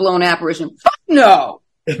a full-blown apparition? Fuck no.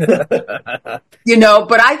 You know,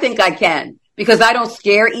 but I think I can because I don't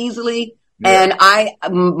scare easily. Yeah.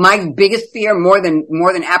 And my biggest fear more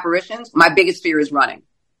than apparitions, my biggest fear is running.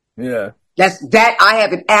 Yeah. I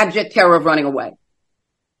have an abject terror of running away.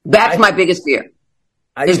 That's my biggest fear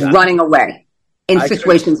is running away in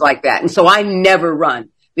situations like that. And so I never run.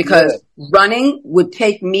 Because running would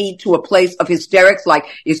take me to a place of hysterics, like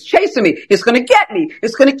it's chasing me, it's going to get me,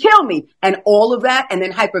 it's going to kill me, and all of that, and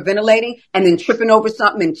then hyperventilating, and then tripping over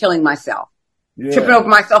something and killing myself. Yeah. Tripping over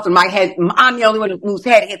myself in my head, I'm the only one whose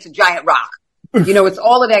head hits a giant rock. You know, it's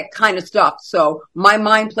all of that kind of stuff. So my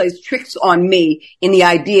mind plays tricks on me in the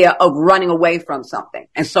idea of running away from something.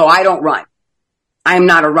 And so I don't run. I am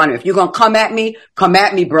not a runner. If you're going to come at me,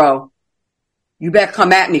 bro. You better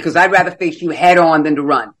come at me because I'd rather face you head on than to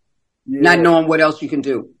run, not knowing what else you can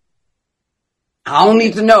do. I don't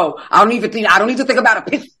need to know. I don't need to think about a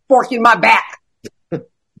pitchfork in my back.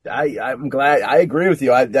 I'm glad. I agree with you.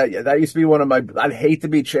 That used to be one of my. I'd hate to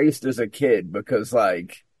be chased as a kid because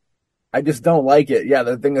like, I just don't like it. Yeah,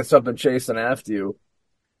 the thing of something chasing after you.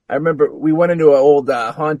 I remember we went into an old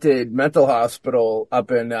haunted mental hospital up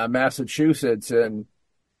in Massachusetts, and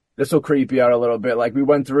this will creep you out a little bit. Like we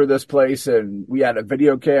went through this place and we had a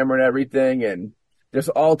video camera and everything, and there's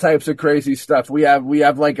all types of crazy stuff. We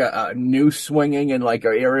have like a noose swinging in like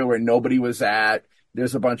an area where nobody was at.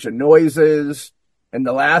 There's a bunch of noises. And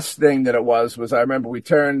the last thing that it was I remember we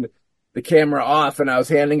turned the camera off and I was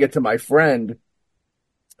handing it to my friend,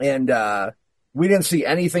 and we didn't see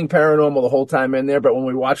anything paranormal the whole time in there. But when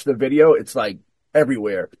we watched the video, it's like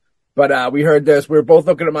everywhere. But we heard this. We were both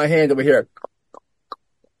looking at my hand and we hear,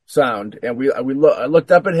 sound, and I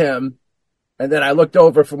looked up at him, and then I looked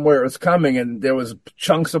over from where it was coming, and there was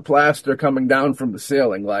chunks of plaster coming down from the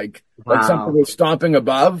ceiling, like something was stomping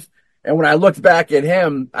above. And when I looked back at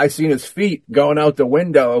him, I seen his feet going out the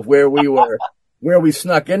window of where we were, where we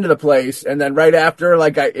snuck into the place. And then right after,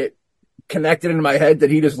 like it connected in my head that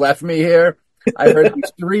he just left me here. I heard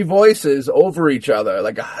these three voices over each other,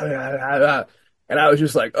 like, and I was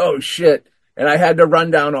just like, oh shit. And I had to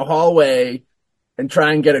run down a hallway and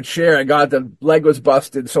try and get a chair. The leg was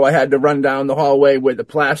busted, so I had to run down the hallway where the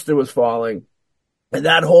plaster was falling. And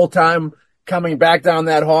that whole time coming back down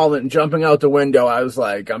that hall and jumping out the window, I was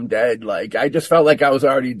like, I'm dead. Like, I just felt like I was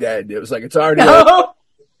already dead. It was like, it's already,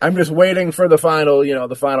 I'm just waiting for the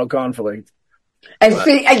final conflict. And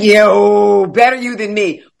see, better you than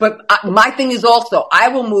me. But my thing is also, I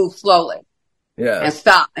will move slowly. Yeah. And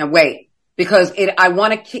stop and wait. Because I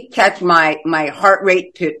want to catch my heart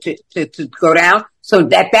rate to go down. So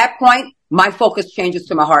at that point, my focus changes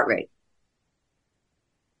to my heart rate.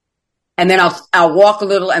 And then I'll walk a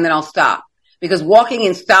little and then I'll stop. Because walking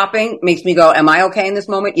and stopping makes me go, am I okay in this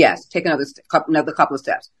moment? Yes. Take another couple of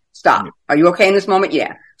steps. Stop. Are you okay in this moment?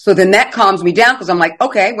 Yeah. So then that calms me down because I'm like,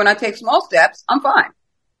 okay, when I take small steps, I'm fine.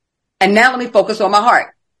 And now let me focus on my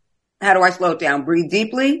heart. How do I slow it down? Breathe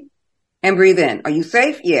deeply and breathe in. Are you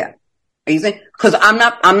safe? Yeah. Are you saying? Because I'm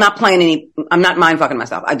not playing I'm not mind fucking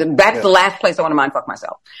myself. That's the last place I want to mind fuck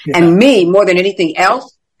myself. Yeah. And me, more than anything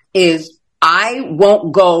else, is I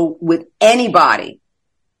won't go with anybody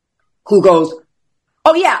who goes,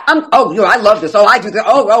 oh yeah, I love this. Oh, I do this.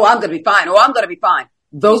 Oh, I'm going to be fine. Oh, I'm going to be fine.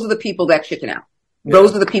 Those are the people that chicken out. Yeah.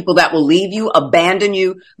 Those are the people that will leave you, abandon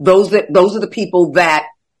you. Those are the people that,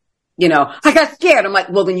 I got scared. I'm like,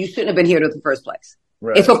 well, then you shouldn't have been here in the first place.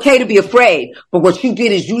 Right. It's okay to be afraid, but what you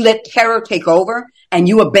did is you let terror take over and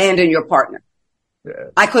you abandon your partner. Yeah.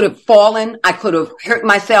 I could have fallen. I could have hurt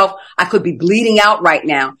myself. I could be bleeding out right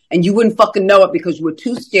now and you wouldn't fucking know it because you were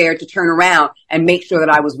too scared to turn around and make sure that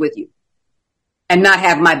I was with you and not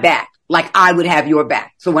have my back like I would have your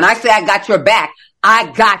back. So when I say I got your back,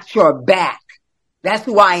 I got your back. That's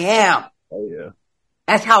who I am. Oh yeah.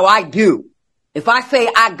 That's how I do. If I say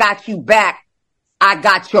I got you back, I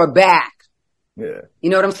got your back. Yeah. You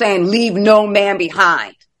know what I'm saying? Leave no man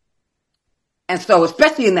behind. And so,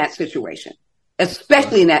 especially in that situation, and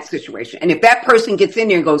if that person gets in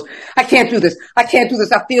there and goes, I can't do this. I feel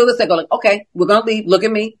this. I go like, okay, we're going to leave. Look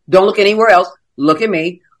at me. Don't look anywhere else. Look at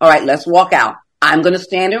me. All right, let's walk out. I'm going to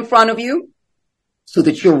stand in front of you so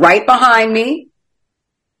that you're right behind me.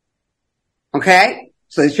 Okay.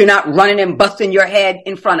 So that you're not running and busting your head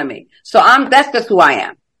in front of me. So that's just who I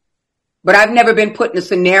am. But I've never been put in a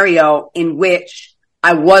scenario in which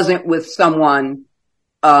I wasn't with someone,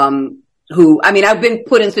 I've been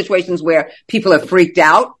put in situations where people have freaked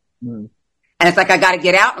out and it's like, I got to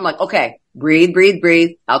get out. I'm like, okay, breathe.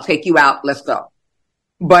 I'll take you out. Let's go.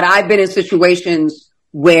 But I've been in situations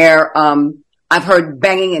where, I've heard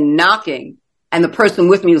banging and knocking and the person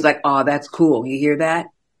with me was like, oh, that's cool. You hear that?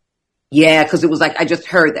 Yeah. Cause it was like, I just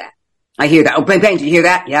heard that. I hear that. Oh, bang, bang. Did you hear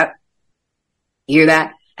that? Yep. You hear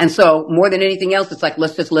that? And so more than anything else, it's like,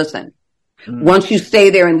 let's just listen. Once you stay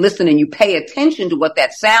there and listen and you pay attention to what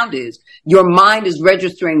that sound is, your mind is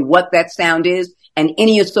registering what that sound is and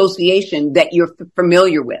any association that you're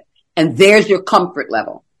familiar with. And there's your comfort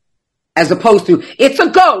level. As opposed to, it's a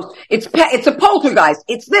ghost, it's a poltergeist,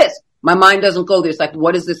 it's this. My mind doesn't go there. It's like,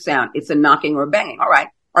 what is this sound? It's a knocking or a banging. All right.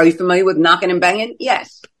 Are you familiar with knocking and banging?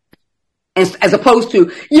 Yes. And as opposed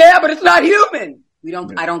to, yeah, but it's not human.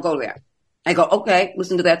 I don't go there. I go, okay,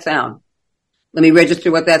 listen to that sound. Let me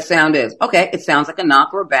register what that sound is. Okay, it sounds like a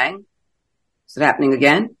knock or a bang. Is it happening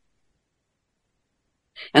again?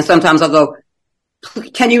 And sometimes I'll go,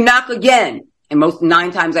 can you knock again? And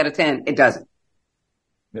 9 times out of 10, it doesn't.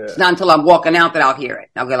 Yeah. It's not until I'm walking out that I'll hear it.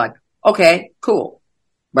 I'll go like, okay, cool.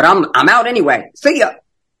 But I'm out anyway. See ya.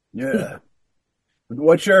 Yeah.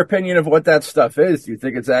 What's your opinion of what that stuff is? Do you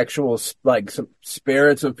think it's actual, like, some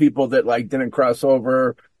spirits of people that, like, didn't cross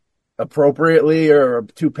over appropriately or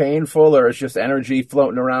too painful, or it's just energy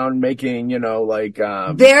floating around making,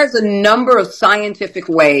 there's a number of scientific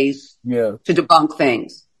ways to debunk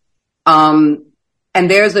things. And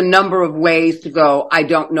there's a number of ways to go, I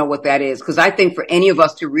don't know what that is. Because I think for any of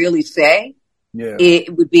us to really say,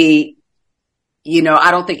 it would be, I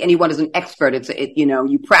don't think anyone is an expert.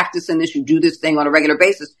 You practice in this, you do this thing on a regular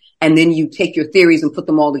basis, and then you take your theories and put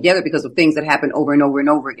them all together because of things that happen over and over and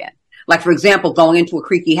over again. Like, for example, going into a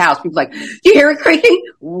creaky house, people are like, you hear it creaking?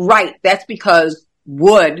 Right. That's because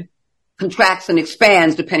wood contracts and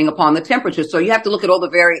expands depending upon the temperature. So you have to look at all the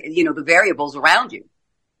variables around you.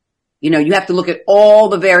 You have to look at all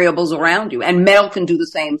the variables around you, and metal can do the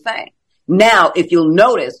same thing. Now, if you'll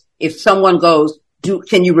notice, if someone goes,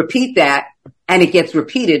 can you repeat that? And it gets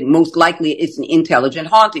repeated, most likely it's an intelligent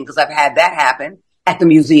haunting, because I've had that happen at the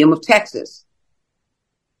Museum of Texas.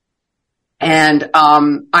 And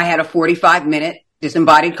I had a 45-minute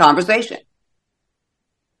disembodied conversation.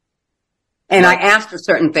 And I asked for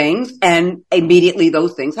certain things, and immediately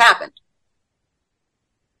those things happened.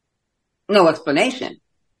 No explanation.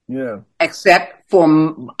 Yeah. Except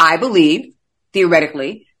for, I believe,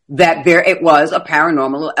 theoretically, that it was a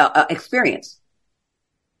paranormal experience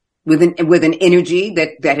with an energy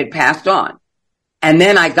that had passed on. And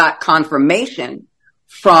then I got confirmation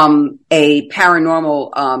from a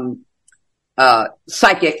paranormal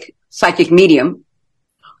psychic medium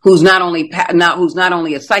who's not only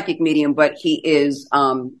a psychic medium, but he is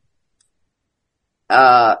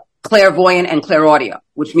clairvoyant and clairaudio,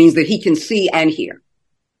 which means that he can see and hear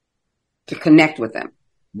to connect with them.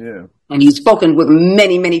 Yeah. And he's spoken with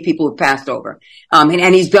many, many people who've passed over.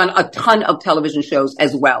 And he's done a ton of television shows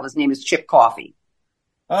as well. His name is Chip Coffey.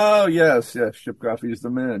 Oh, yes. Chip Coffey is the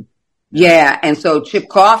man. Yeah. And so Chip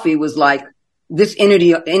Coffey was like, this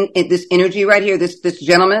energy right here, this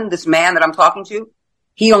gentleman, this man that I'm talking to,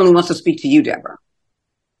 he only wants to speak to you, Debra.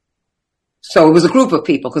 So it was a group of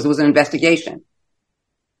people because it was an investigation.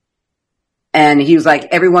 And he was like,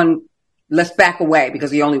 everyone, let's back away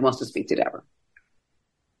because he only wants to speak to Debra.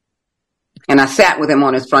 And I sat with him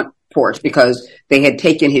on his front porch because they had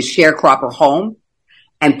taken his sharecropper home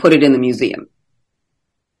and put it in the museum.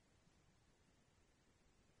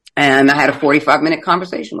 And I had a 45-minute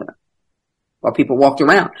conversation with him while people walked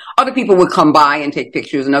around. Other people would come by and take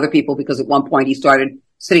pictures, and other people, because at one point he started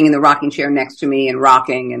sitting in the rocking chair next to me and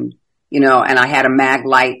rocking, and, and I had a mag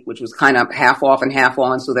light, which was kind of half off and half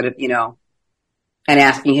on, so that it, and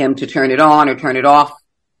asking him to turn it on or turn it off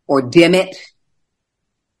or dim it.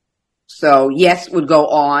 So yes would go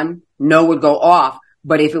on, no would go off.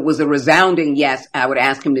 But if it was a resounding yes, I would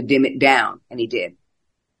ask him to dim it down, and he did.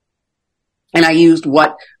 And I used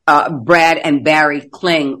what Brad and Barry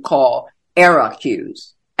Kling call era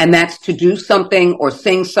cues. And that's to do something or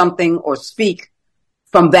sing something or speak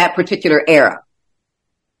from that particular era.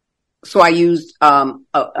 So I used a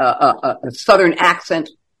Southern accent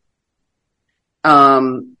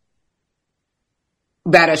that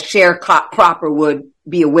a sharecropper would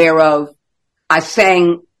be aware of. I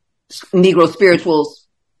sang Negro spirituals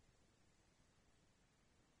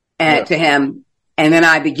to him, and then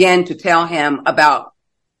I began to tell him about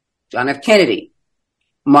John F. Kennedy,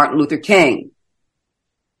 Martin Luther King,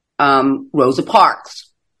 Rosa Parks,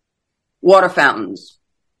 water fountains,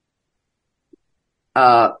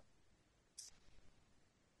 end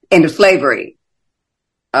of slavery,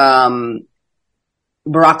 Barack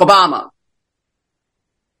Obama.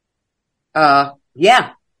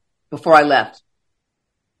 Before I left.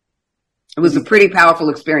 It was a pretty powerful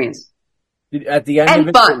experience. At the end and of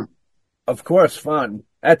it, fun. Of course, fun.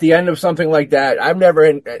 At the end of something like that, I've never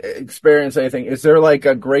experienced anything. Is there like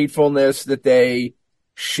a gratefulness that they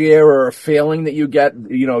share or a feeling that you get,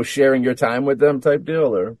 sharing your time with them type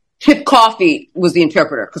deal? Or Chip Coffey was the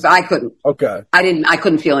interpreter because I couldn't. Okay. I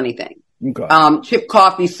couldn't feel anything. Okay. Chip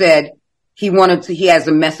Coffey said he has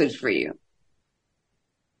a message for you.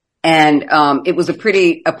 And it was a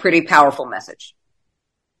pretty powerful message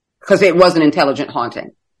because it was an intelligent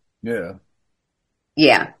haunting. Yeah.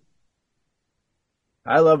 Yeah.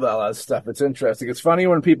 I love all that stuff. It's interesting. It's funny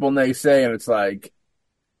when people naysay and it's like,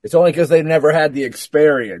 it's only because they never had the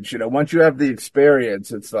experience. Once you have the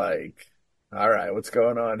experience, it's like, all right, what's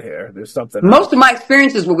going on here? There's something. Most of my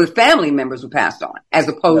experiences were with family members who passed on as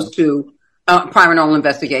opposed to paranormal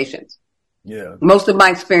investigations. Yeah. Most of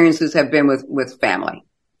my experiences have been with family.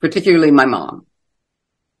 Particularly my mom.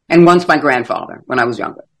 And once my grandfather when I was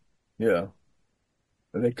younger. Yeah.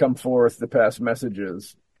 They come forth to pass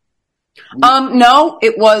messages. No,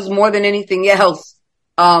 it was more than anything else.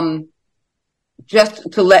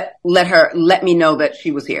 Just to let me know that she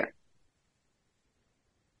was here.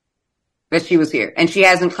 That she was here. And she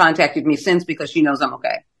hasn't contacted me since because she knows I'm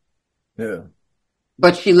okay. Yeah.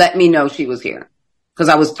 But she let me know she was here. Because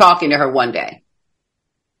I was talking to her one day.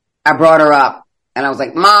 I brought her up. And I was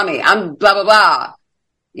like, Mommy, I'm blah, blah, blah,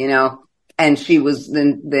 and she was,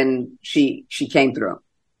 then she came through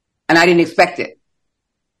and I didn't expect it.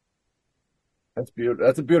 That's beautiful.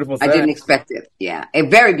 That's a beautiful thing. I didn't expect it. Yeah. A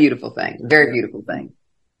very beautiful thing. Very beautiful thing.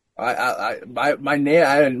 My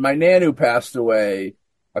nan who passed away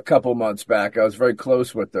a couple months back, I was very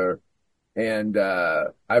close with her. And, I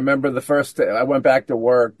remember the first day I went back to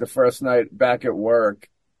work, the first night back at work,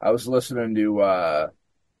 I was listening to,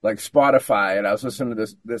 like Spotify, and I was listening to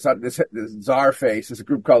this Czarface. There's a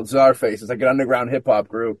group called Czarface. It's like an underground hip hop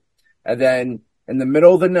group. And then in the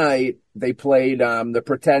middle of the night, they played the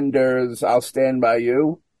Pretenders' "I'll Stand by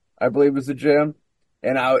You," I believe was the jam,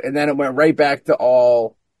 and then it went right back to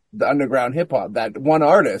all the underground hip hop, that one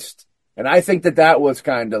artist. And I think that was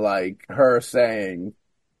kind of like her saying,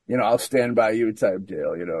 "I'll stand by you" type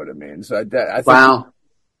deal. You know what I mean? So I think, wow.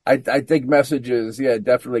 I think messages,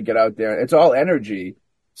 definitely get out there. It's all energy.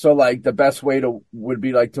 So like the best way would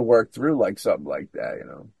be like to work through like something like that.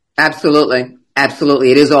 Absolutely.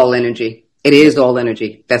 Absolutely. It is all energy. It is all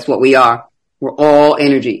energy. That's what we are. We're all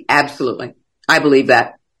energy. Absolutely. I believe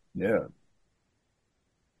that. Yeah.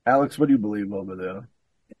 Alex, what do you believe over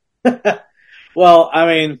there? Well, I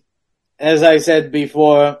mean, as I said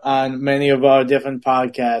before on many of our different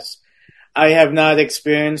podcasts, I have not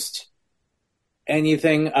experienced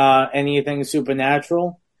anything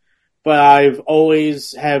supernatural, but I've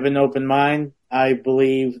always have an open mind. I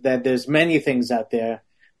believe that there's many things out there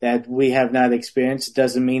that we have not experienced. It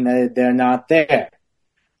doesn't mean that they're not there.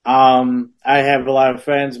 I have a lot of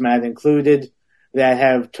friends, Matt included, that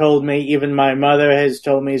have told me, even my mother has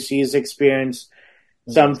told me she's experienced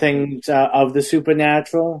some things of the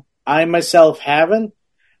supernatural. I myself haven't.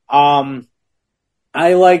 I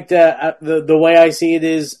like the way I see it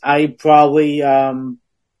is I probably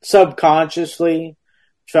subconsciously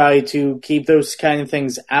try to keep those kind of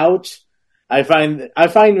things out. I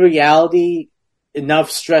find reality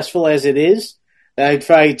enough stressful as it is that I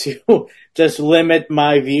try to just limit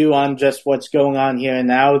my view on just what's going on here and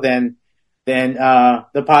now than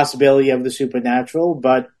the possibility of the supernatural.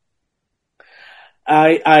 But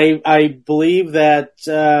I believe that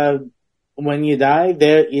when you die,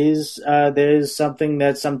 there is something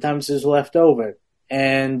that sometimes is left over,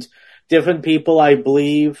 and different people, I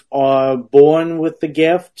believe, are born with the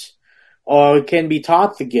gift or can be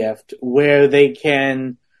taught the gift where they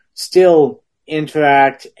can still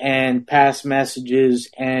interact and pass messages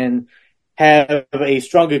and have a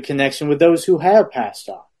stronger connection with those who have passed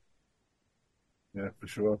on. Yeah, for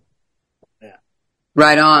sure. Yeah.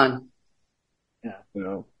 Right on.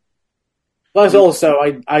 Yeah. Plus, also,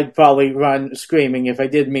 I'd probably run screaming if I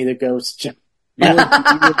did meet a ghost. I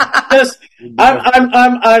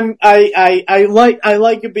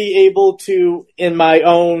like to be able to, in my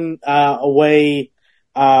own way,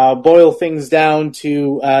 boil things down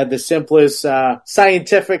to the simplest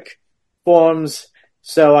scientific forms,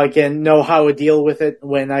 so I can know how to deal with it.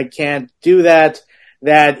 When I can't do that,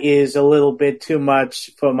 that is a little bit too much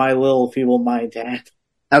for my little feeble mind to handle.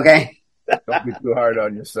 Okay. Don't be too hard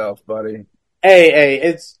on yourself, buddy. Hey,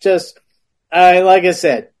 it's just, like I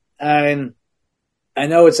said, I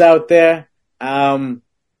know it's out there, but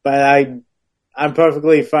I'm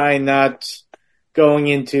perfectly fine not going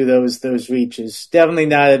into those reaches. Definitely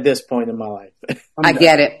not at this point in my life. I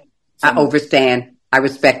get it. I understand. I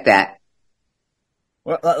respect that.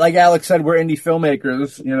 Well, like Alex said, we're indie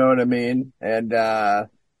filmmakers, you know what I mean? And,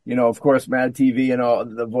 of course, Mad TV and all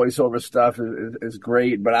the voiceover stuff is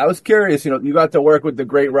great. But I was curious, you got to work with the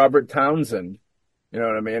great Robert Townsend. You know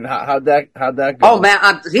what I mean? How'd that go? Oh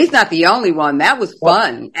man, he's not the only one. That was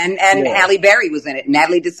fun. And Halle Berry was in it.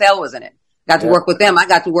 Natalie Desselle was in it. Got to work with them. I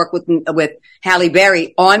got to work with Halle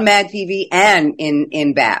Berry on Mad TV and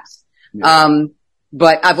in BAPS. Yeah.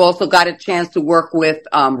 But I've also got a chance to work with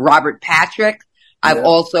Robert Patrick. I've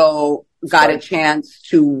also got a chance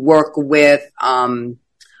to work with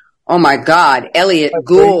oh my God, Elliot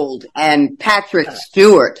Gould and Patrick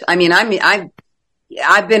Stewart. I mean,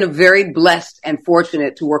 I've been very blessed and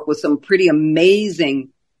fortunate to work with some pretty amazing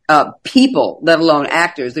people, let alone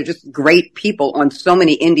actors. They're just great people on so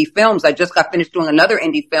many indie films. I just got finished doing another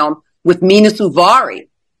indie film with Mina Suvari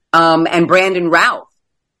and Brandon Routh,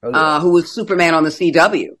 who was Superman on the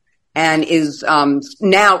CW and is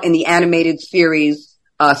now in the animated series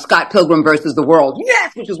Scott Pilgrim versus the World.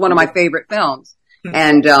 Yes, which is one of my favorite films.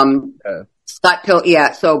 And Scott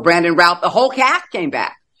Pilgrim, so Brandon Routh, the whole cast came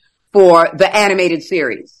back for the animated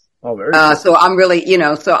series. Oh, very cool. So I'm really,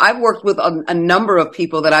 so I've worked with a number of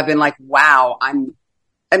people that I've been like, wow, and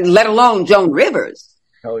let alone Joan Rivers.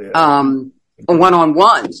 Hell yeah.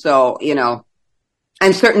 One-on-one. So,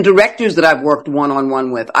 and certain directors that I've worked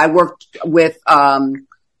one-on-one with. I worked with,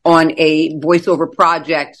 on a voiceover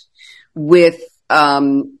project with,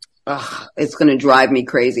 it's going to drive me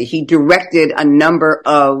crazy. He directed a number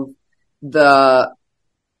of the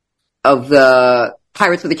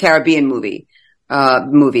Pirates of the Caribbean movies.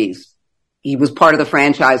 He was part of the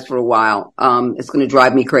franchise for a while. It's going to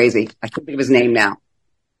drive me crazy. I can't think of his name now.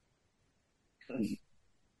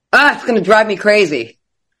 It's going to drive me crazy.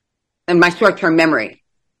 And my short-term memory.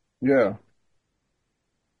 Yeah.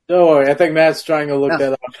 Don't worry, I think Matt's trying to look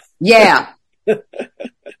that up. Yeah.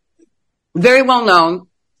 Very well known.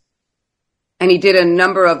 And he did a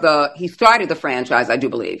number of he started the franchise, I do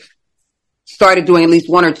believe. Started doing at least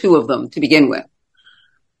one or two of them to begin with.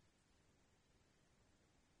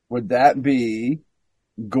 Would that be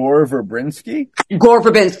Gore Verbinski? Gore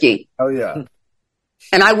Verbinski. Oh, yeah.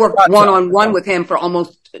 And I worked one-on-one with him for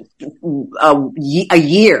almost a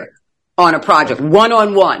year on a project,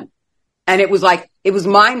 one-on-one. And it was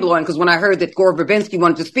mind-blowing because when I heard that Gore Verbinski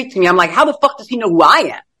wanted to speak to me, I'm like, how the fuck does he know who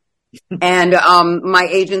I am? And my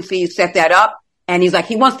agency set that up, and he's like,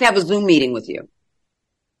 he wants to have a Zoom meeting with you.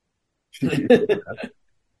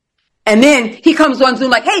 And then he comes on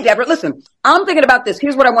Zoom like, hey, Debra, listen, I'm thinking about this.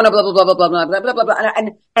 Here's what I want to blah, blah, blah, blah, blah, blah, blah, blah, blah, blah.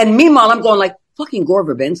 And meanwhile, I'm going like, fucking Gore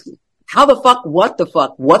Verbinski. How the fuck? What the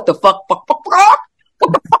fuck? What the fuck? Fuck, fuck, fuck,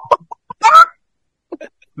 what the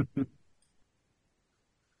fuck?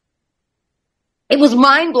 It was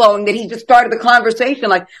mind blowing that he just started the conversation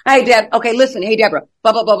like, hey, okay, listen, hey, Debra,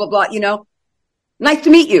 blah, blah, blah, blah, blah, nice to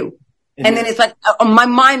meet you. Mm-hmm. And then it's like, my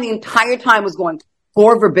mind the entire time was going,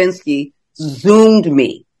 Gore Verbinski Zoomed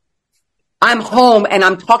me. I'm home and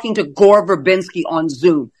I'm talking to Gore Verbinski on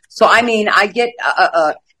Zoom. So, I mean, I get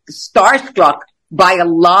starstruck by a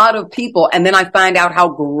lot of people, and then I find out how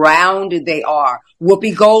grounded they are.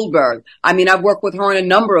 Whoopi Goldberg. I mean, I've worked with her on a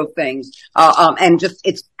number of things, and just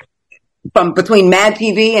it's from between Mad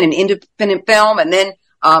TV and an independent film, and then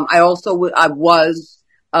I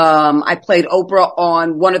played Oprah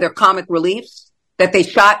on one of their comic reliefs that they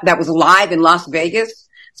shot that was live in Las Vegas.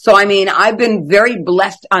 So, I mean, I've been very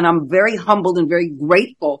blessed, and I'm very humbled and very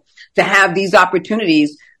grateful to have these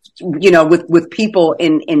opportunities, with people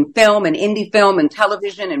in film and indie film and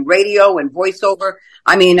television and radio and voiceover.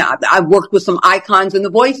 I mean, I've worked with some icons in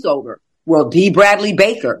the voiceover. Well, D. Bradley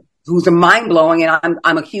Baker, who's a mind blowing, and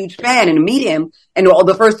I'm a huge fan, and to meet him, and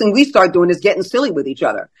the first thing we start doing is getting silly with each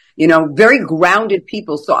other. Very grounded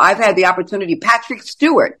people. So I've had the opportunity. Patrick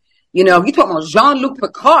Stewart, you talking about Jean-Luc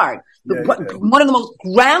Picard, one of the most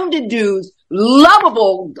grounded dudes,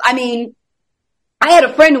 lovable. I mean, I had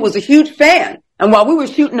a friend who was a huge fan. And while we were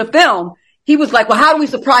shooting the film, he was like, well, how do we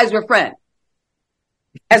surprise your friend?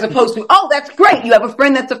 As opposed to, oh, that's great. You have a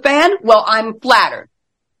friend that's a fan? Well, I'm flattered.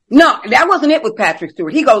 No, that wasn't it with Patrick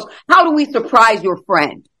Stewart. He goes, how do we surprise your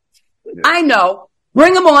friend? Yeah. I know.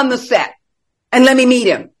 Bring him on the set and let me meet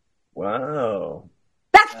him. Wow.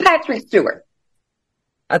 That's Patrick Stewart.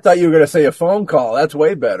 I thought you were going to say a phone call. That's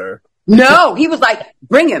way better. No, he was like,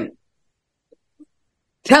 bring him.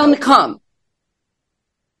 Tell him to come.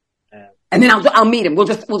 And then I'll meet him. We'll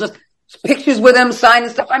just pictures with him, sign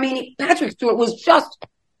and stuff. I mean, Patrick Stewart was just,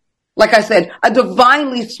 like I said, a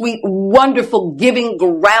divinely sweet, wonderful, giving,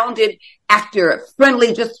 grounded actor,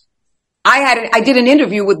 friendly. I did an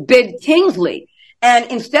interview with Ben Kingsley, and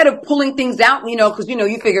instead of pulling things out, because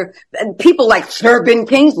you figure people like Sir Ben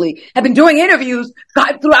Kingsley have been doing interviews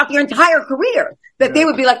throughout their entire career, that they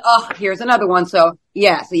would be like, oh, here's another one. So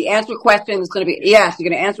yeah, so you answer a question, it's going to be yes, you're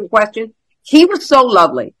going to answer a question. He was so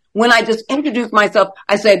lovely. When I just introduced myself,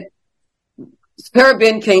 I said, Sir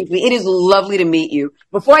Ben Kingsley, it is lovely to meet you.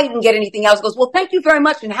 Before I even get anything else, he goes, well, thank you very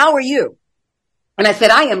much, and how are you? And I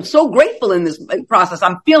said, I am so grateful in this process.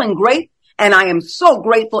 I'm feeling great, and I am so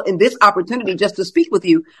grateful in this opportunity just to speak with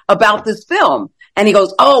you about this film. And he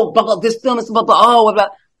goes, oh, blah, blah, this film is blah, blah, oh, blah, blah.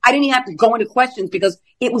 I didn't even have to go into questions because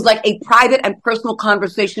it was like a private and personal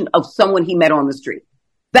conversation of someone he met on the street.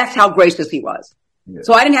 That's how gracious he was. Yeah.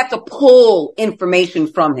 So I didn't have to pull information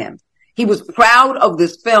from him. He was proud of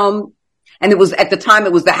this film. And it was, at the time,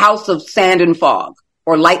 it was The House of Sand and Fog,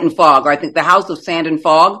 or Light and Fog, or I think The House of Sand and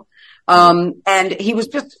Fog. And he was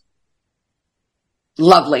just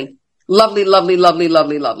lovely, lovely, lovely, lovely,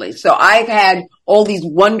 lovely, lovely. So I've had all these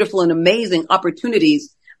wonderful and amazing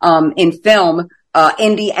opportunities, in film,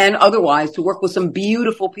 indie and otherwise, to work with some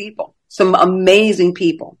beautiful people, some amazing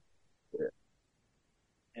people.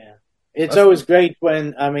 It's always great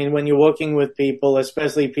when you're working with people,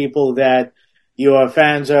 especially people that you are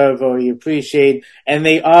fans of or you appreciate, and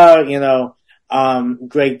they are,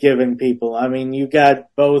 great giving people. I mean, you got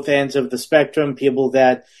both ends of the spectrum, people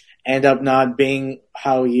that end up not being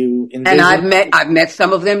how you envision. And I've met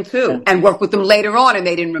some of them too, and worked with them later on, and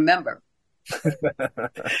they didn't remember.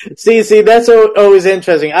 See, that's always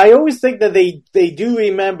interesting. I always think that they do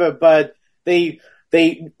remember, but they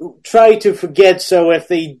try to forget, so if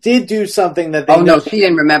they did do something that they... Oh, no, she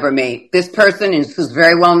didn't remember me. This person who's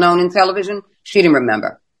very well known in television, she didn't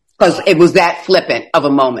remember. Because it was that flippant of a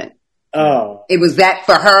moment. Oh. It was that,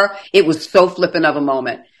 for her, it was so flippant of a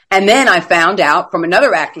moment. And then I found out from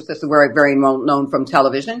another actress that's very, very well known from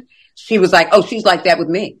television, she was like, oh, she's like that with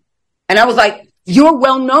me. And I was like, You're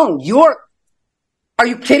well known. Are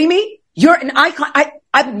you kidding me? You're an icon.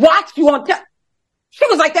 I've watched you on She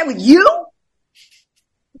was like that with you?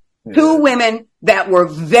 Yeah. 2 women that were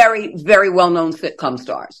very, very well-known sitcom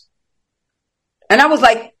stars. And I was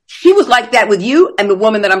like, she was like that with you. And the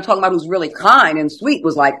woman that I'm talking about who's really kind and sweet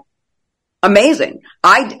was like, amazing.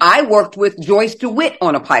 I worked with Joyce DeWitt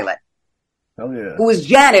on a pilot. Oh, yeah. Who was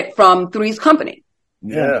Janet from Three's Company.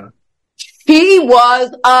 Yeah. She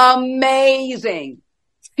was amazing.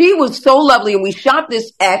 She was so lovely. And we shot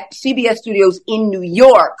this at CBS Studios in New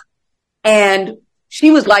York. And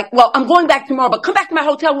she was like, well, I'm going back tomorrow, but come back to my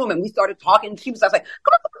hotel room. And we started talking. She was like,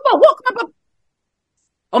 come on.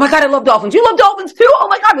 Oh my God, I love dolphins. You love dolphins too? Oh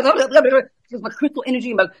my God. She was my crystal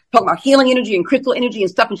energy, talking about healing energy and crystal energy and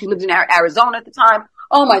stuff. And she lived in Arizona at the time.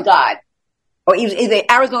 Oh my God. Or either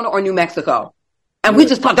Arizona or New Mexico. And we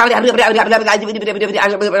just talked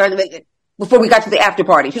before we got to the after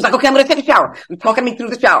party. She was like, okay, I'm going to take a shower. You're talking me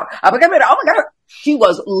through the shower. I'm like, oh my God. She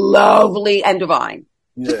was lovely and divine.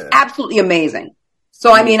 Just absolutely amazing.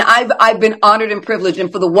 So, I mean, I've been honored and privileged.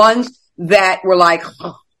 And for the ones that were like,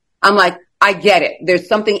 I'm like, I get it. There's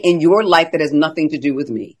something in your life that has nothing to do with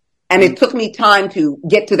me. And it took me time to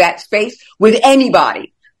get to that space with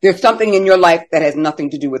anybody. There's something in your life that has nothing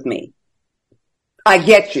to do with me. I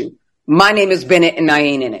get you. My name is Bennett and I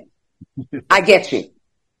ain't in it. I get you.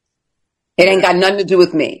 It ain't got nothing to do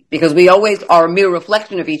with me because we always are a mere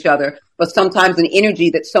reflection of each other. But sometimes an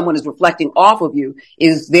energy that someone is reflecting off of you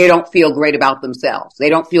is they don't feel great about themselves. They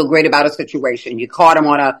don't feel great about a situation. You caught them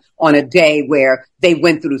on a day where they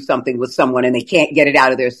went through something with someone and they can't get it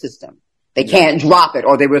out of their system. They can't drop it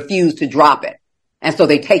or they refuse to drop it. And so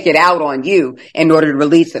they take it out on you in order to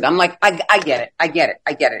release it. I'm like, I get it.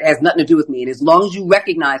 It has nothing to do with me. And as long as you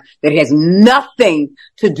recognize that it has nothing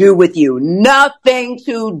to do with you,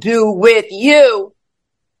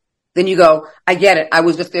 then you go, I get it. I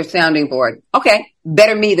was just their sounding board. Okay.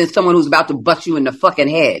 Better me than someone who's about to bust you in the fucking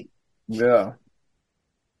head. Yeah.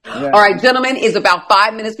 All right, gentlemen, it's about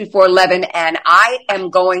 5 minutes before 11 and I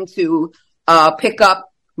am going to pick up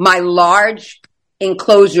my large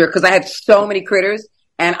enclosure because I have so many critters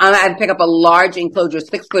and I had to pick up a large enclosure,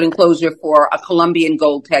 6-foot enclosure for a Colombian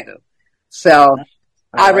gold tegu. So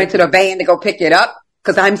I rented a van to go pick it up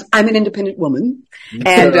because I'm an independent woman.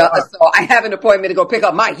 And so I have an appointment to go pick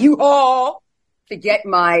up my U-Haul to get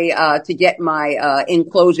my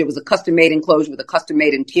enclosure. It was a custom made enclosure with a custom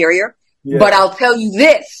made interior. Yeah. But I'll tell you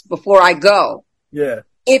this before I go. Yeah.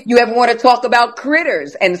 If you ever want to talk about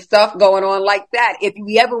critters and stuff going on like that, if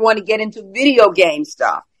you ever want to get into video game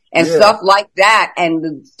stuff and stuff like that and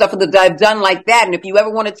the stuff that I've done like that, and if you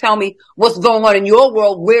ever want to tell me what's going on in your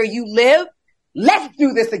world where you live, let's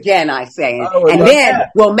do this again, I say. And then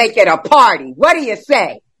we'll make it a party. What do you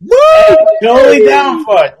say? Woo! Totally down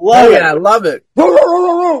for it. Love it. I love it. Come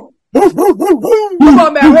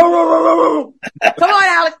on, man. Come on,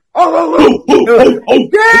 Alex.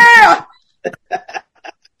 Yeah!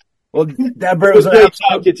 Well, Debra, it was great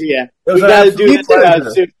talking to you. We got to do this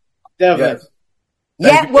soon. Definitely.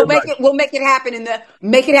 Yes. Yeah, we'll make it happen in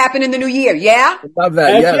the new year. Yeah. I love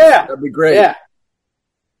that. Yes, yeah. That'd be great. Yeah.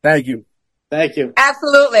 Thank you. Thank you.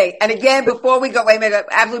 Absolutely. And again, before we go, let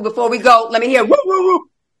me hear. Woo, woo, woo.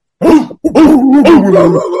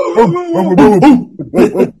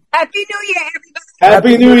 Happy New Year, everybody.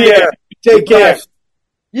 Happy New Year. Take care.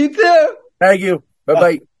 You too. Thank you.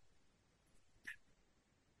 Bye-bye.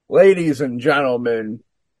 Ladies and gentlemen,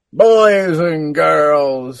 boys and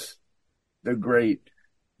girls, the great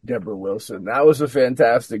Debra Wilson. That was a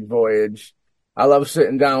fantastic voyage. I love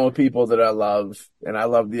sitting down with people that I love, and I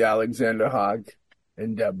love the Alexander Hogg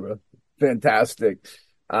and Debra. Fantastic.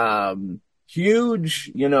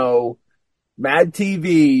 Huge, Mad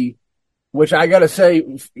TV, which I gotta say,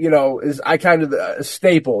 is I kind of a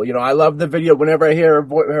staple. I love the video whenever I hear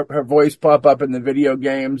her voice pop up in the video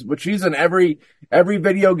games, but she's in every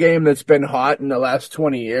video game that's been hot in the last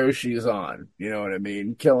 20 years she's on. You know what I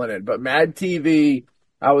mean? Killing it. But Mad TV,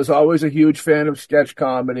 I was always a huge fan of sketch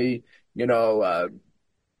comedy, In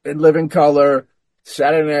Living Color,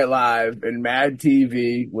 Saturday Night Live, and Mad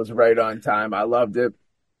TV was right on time. I loved it.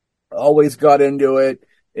 Always got into it.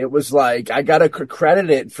 It was like, I gotta credit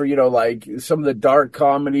it for, some of the dark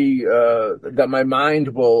comedy, that my mind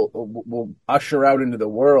will usher out into the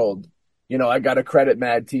world. I gotta credit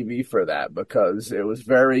Mad TV for that because it was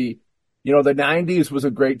very, the 90s was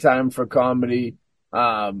a great time for comedy.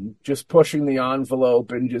 Just pushing the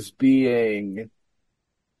envelope and just being,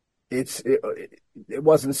 it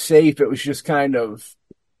wasn't safe. It was just kind of,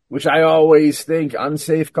 which I always think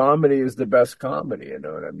unsafe comedy is the best comedy. You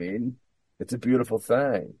know what I mean? It's a beautiful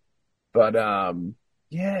thing. But,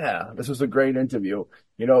 Yeah, this was a great interview.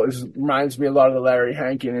 You know, this reminds me a lot of the Larry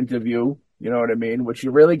Hankin interview. You know what I mean? Which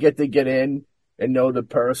you really get to get in and know the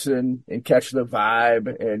person and catch the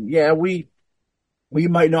vibe. And yeah, we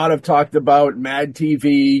might not have talked about Mad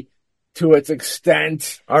TV to its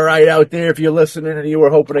extent. All right, out there, if you're listening and you were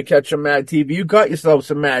hoping to catch some Mad TV, you got yourself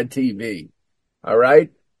some Mad TV. All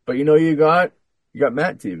right, but you know you got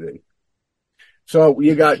Mad TV. So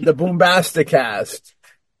you got the Boombasticast.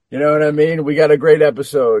 You know what I mean? We got a great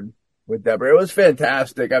episode with Debra. It was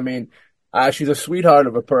fantastic. I mean, she's a sweetheart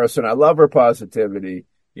of a person. I love her positivity.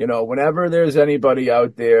 You know, whenever there's anybody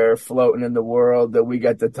out there floating in the world that we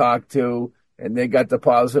get to talk to and they got the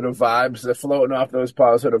positive vibes, they're floating off those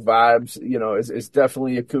positive vibes, you know, it's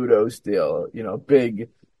definitely a kudos deal. You know, big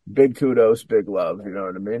kudos, big love. You know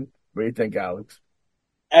what I mean? What do you think, Alex?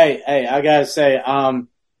 Hey, I gotta say,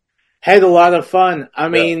 had a lot of fun. I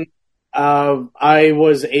mean, I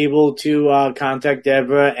was able to contact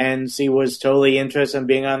Debra, and she was totally interested in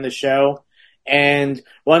being on the show. And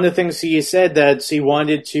one of the things she said that she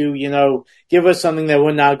wanted to, you know, give us something that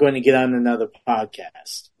we're not going to get on another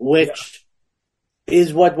podcast, which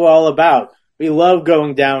is what we're all about. We love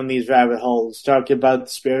going down these rabbit holes, talking about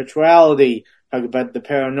spirituality, talking about the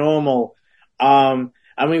paranormal.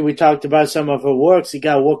 I mean, we talked about some of her works. You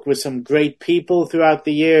got to work with some great people throughout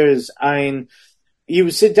the years. I mean,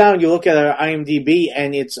 you sit down, you look at her IMDb,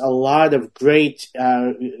 and it's a lot of great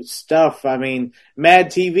stuff. I mean, Mad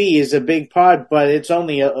TV is a big part, but it's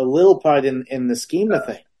only a little part in the scheme of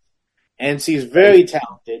things. And she's very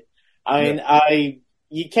talented. I mean,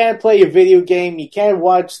 you can't play a video game, you can't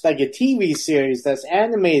watch like a TV series that's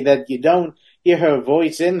animated that you don't hear her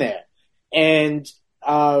voice in there. And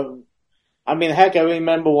I mean, heck, I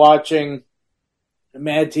remember watching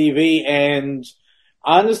Mad TV, and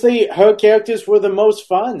honestly, her characters were the most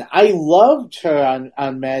fun. I loved her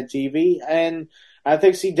on Mad TV, and I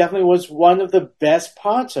think she definitely was one of the best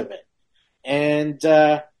parts of it. And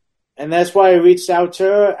that's why I reached out to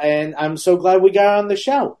her, and I'm so glad we got her on the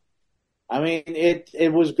show. I mean,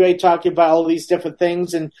 it was great talking about all these different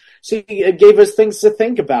things, and she gave us things to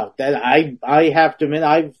think about that I have to admit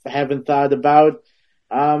I haven't thought about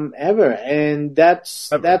ever. And that's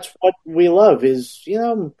what we love is,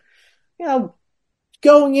 you know,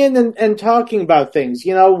 going in and talking about things,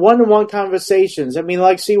 you know, one-on-one conversations. I mean,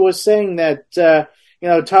 like she was saying that, you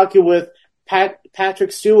know, talking with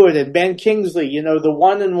Patrick Stewart and Ben Kingsley, you know, the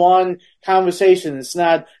one-on-one conversation. It's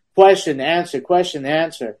not question, answer.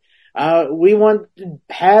 We want to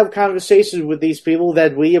have conversations with these people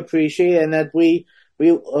that we appreciate and that we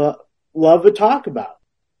love to talk about.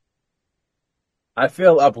 I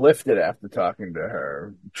feel uplifted after talking to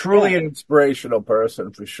her. Truly an inspirational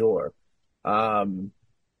person for sure. And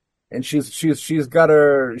she's got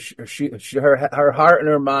her heart and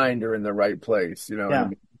her mind are in the right place. You know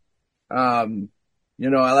what I mean? You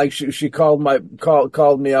know, I like she called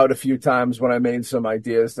me out a few times when I made some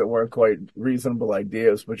ideas that weren't quite reasonable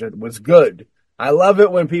ideas, which was good. I love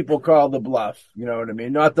it when people call the bluff. You know what I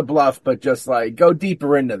mean? Not the bluff, but just like go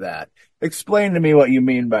deeper into that. Explain to me what you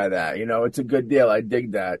mean by that. You know, it's a good deal. I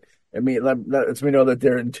dig that. I mean, lets me know that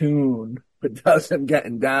they're in tune, but doesn't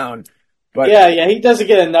getting down. But yeah, he doesn't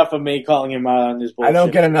get enough of me calling him out on this bullshit. I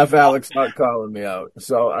don't get enough Alex not calling me out,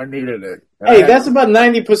 so I needed it. Hey, that's about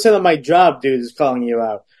 90% of my job, dude, is calling you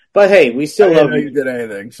out. But hey, we still love you. I didn't know you did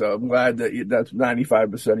anything, so I'm glad that that's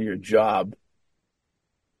 95% of your job.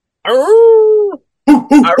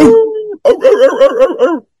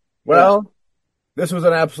 Well, this was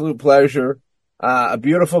an absolute pleasure. A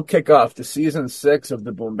beautiful kickoff to season 6 of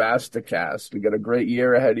the Boombasticast. We got a great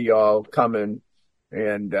year ahead of y'all coming.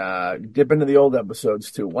 And dip into the old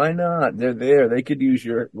episodes too. Why not? They're there. They could use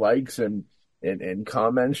your likes and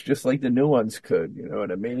comments just like the new ones could. You know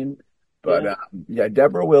what I mean? But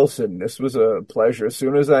Debra Wilson, this was a pleasure. As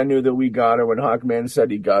soon as I knew that we got her, when Hawkman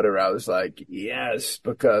said he got her, I was like, yes,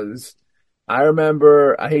 because I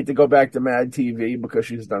remember, I hate to go back to Mad TV because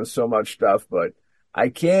she's done so much stuff, but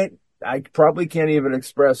I probably can't even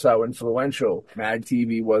express how influential Mad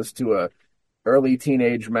TV was to a early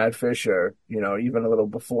teenage Matt Fisher, you know, even a little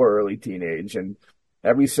before early teenage. And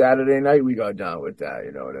every Saturday night we got down with that,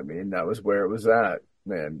 you know what I mean? That was where it was at.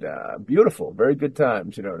 And beautiful, very good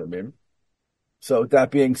times, you know what I mean? So with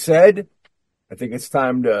that being said, I think it's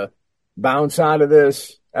time to bounce out of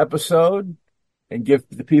this episode and give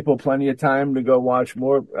the people plenty of time to go watch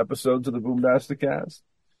more episodes of the Boombasticast.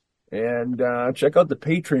 And check out the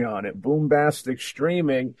Patreon at Boombastic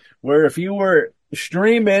Streaming, where if you were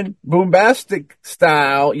streaming Boombastic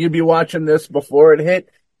style, you'd be watching this before it hit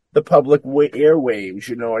the public airwaves.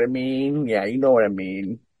 You know what I mean? Yeah, you know what I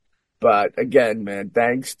mean. But again, man,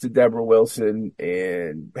 thanks to Debra Wilson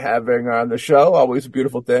and having her on the show. Always a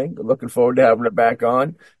beautiful thing. Looking forward to having her back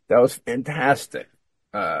on. That was fantastic.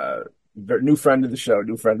 New friend of the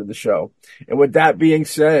show. And with that being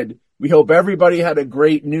said, we hope everybody had a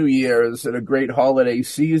great New Year's and a great holiday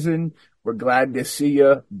season. We're glad to see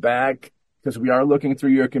you back because we are looking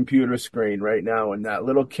through your computer screen right now and that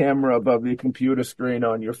little camera above the computer screen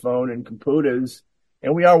on your phone and computers.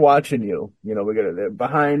 And we are watching you. You know,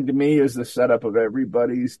 behind me is the setup of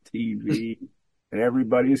everybody's TV and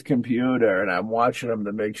everybody's computer. And I'm watching them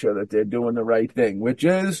to make sure that they're doing the right thing, which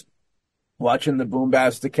is watching the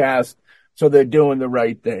Boombastic cast. So they're doing the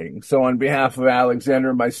right thing. So on behalf of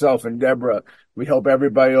Alexander, myself, and Debra, we hope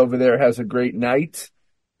everybody over there has a great night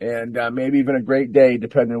and maybe even a great day,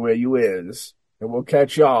 depending on where you is. And we'll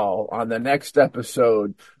catch y'all on the next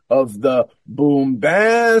episode of the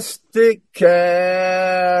Boombastic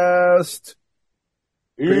Cast.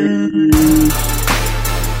 Peace.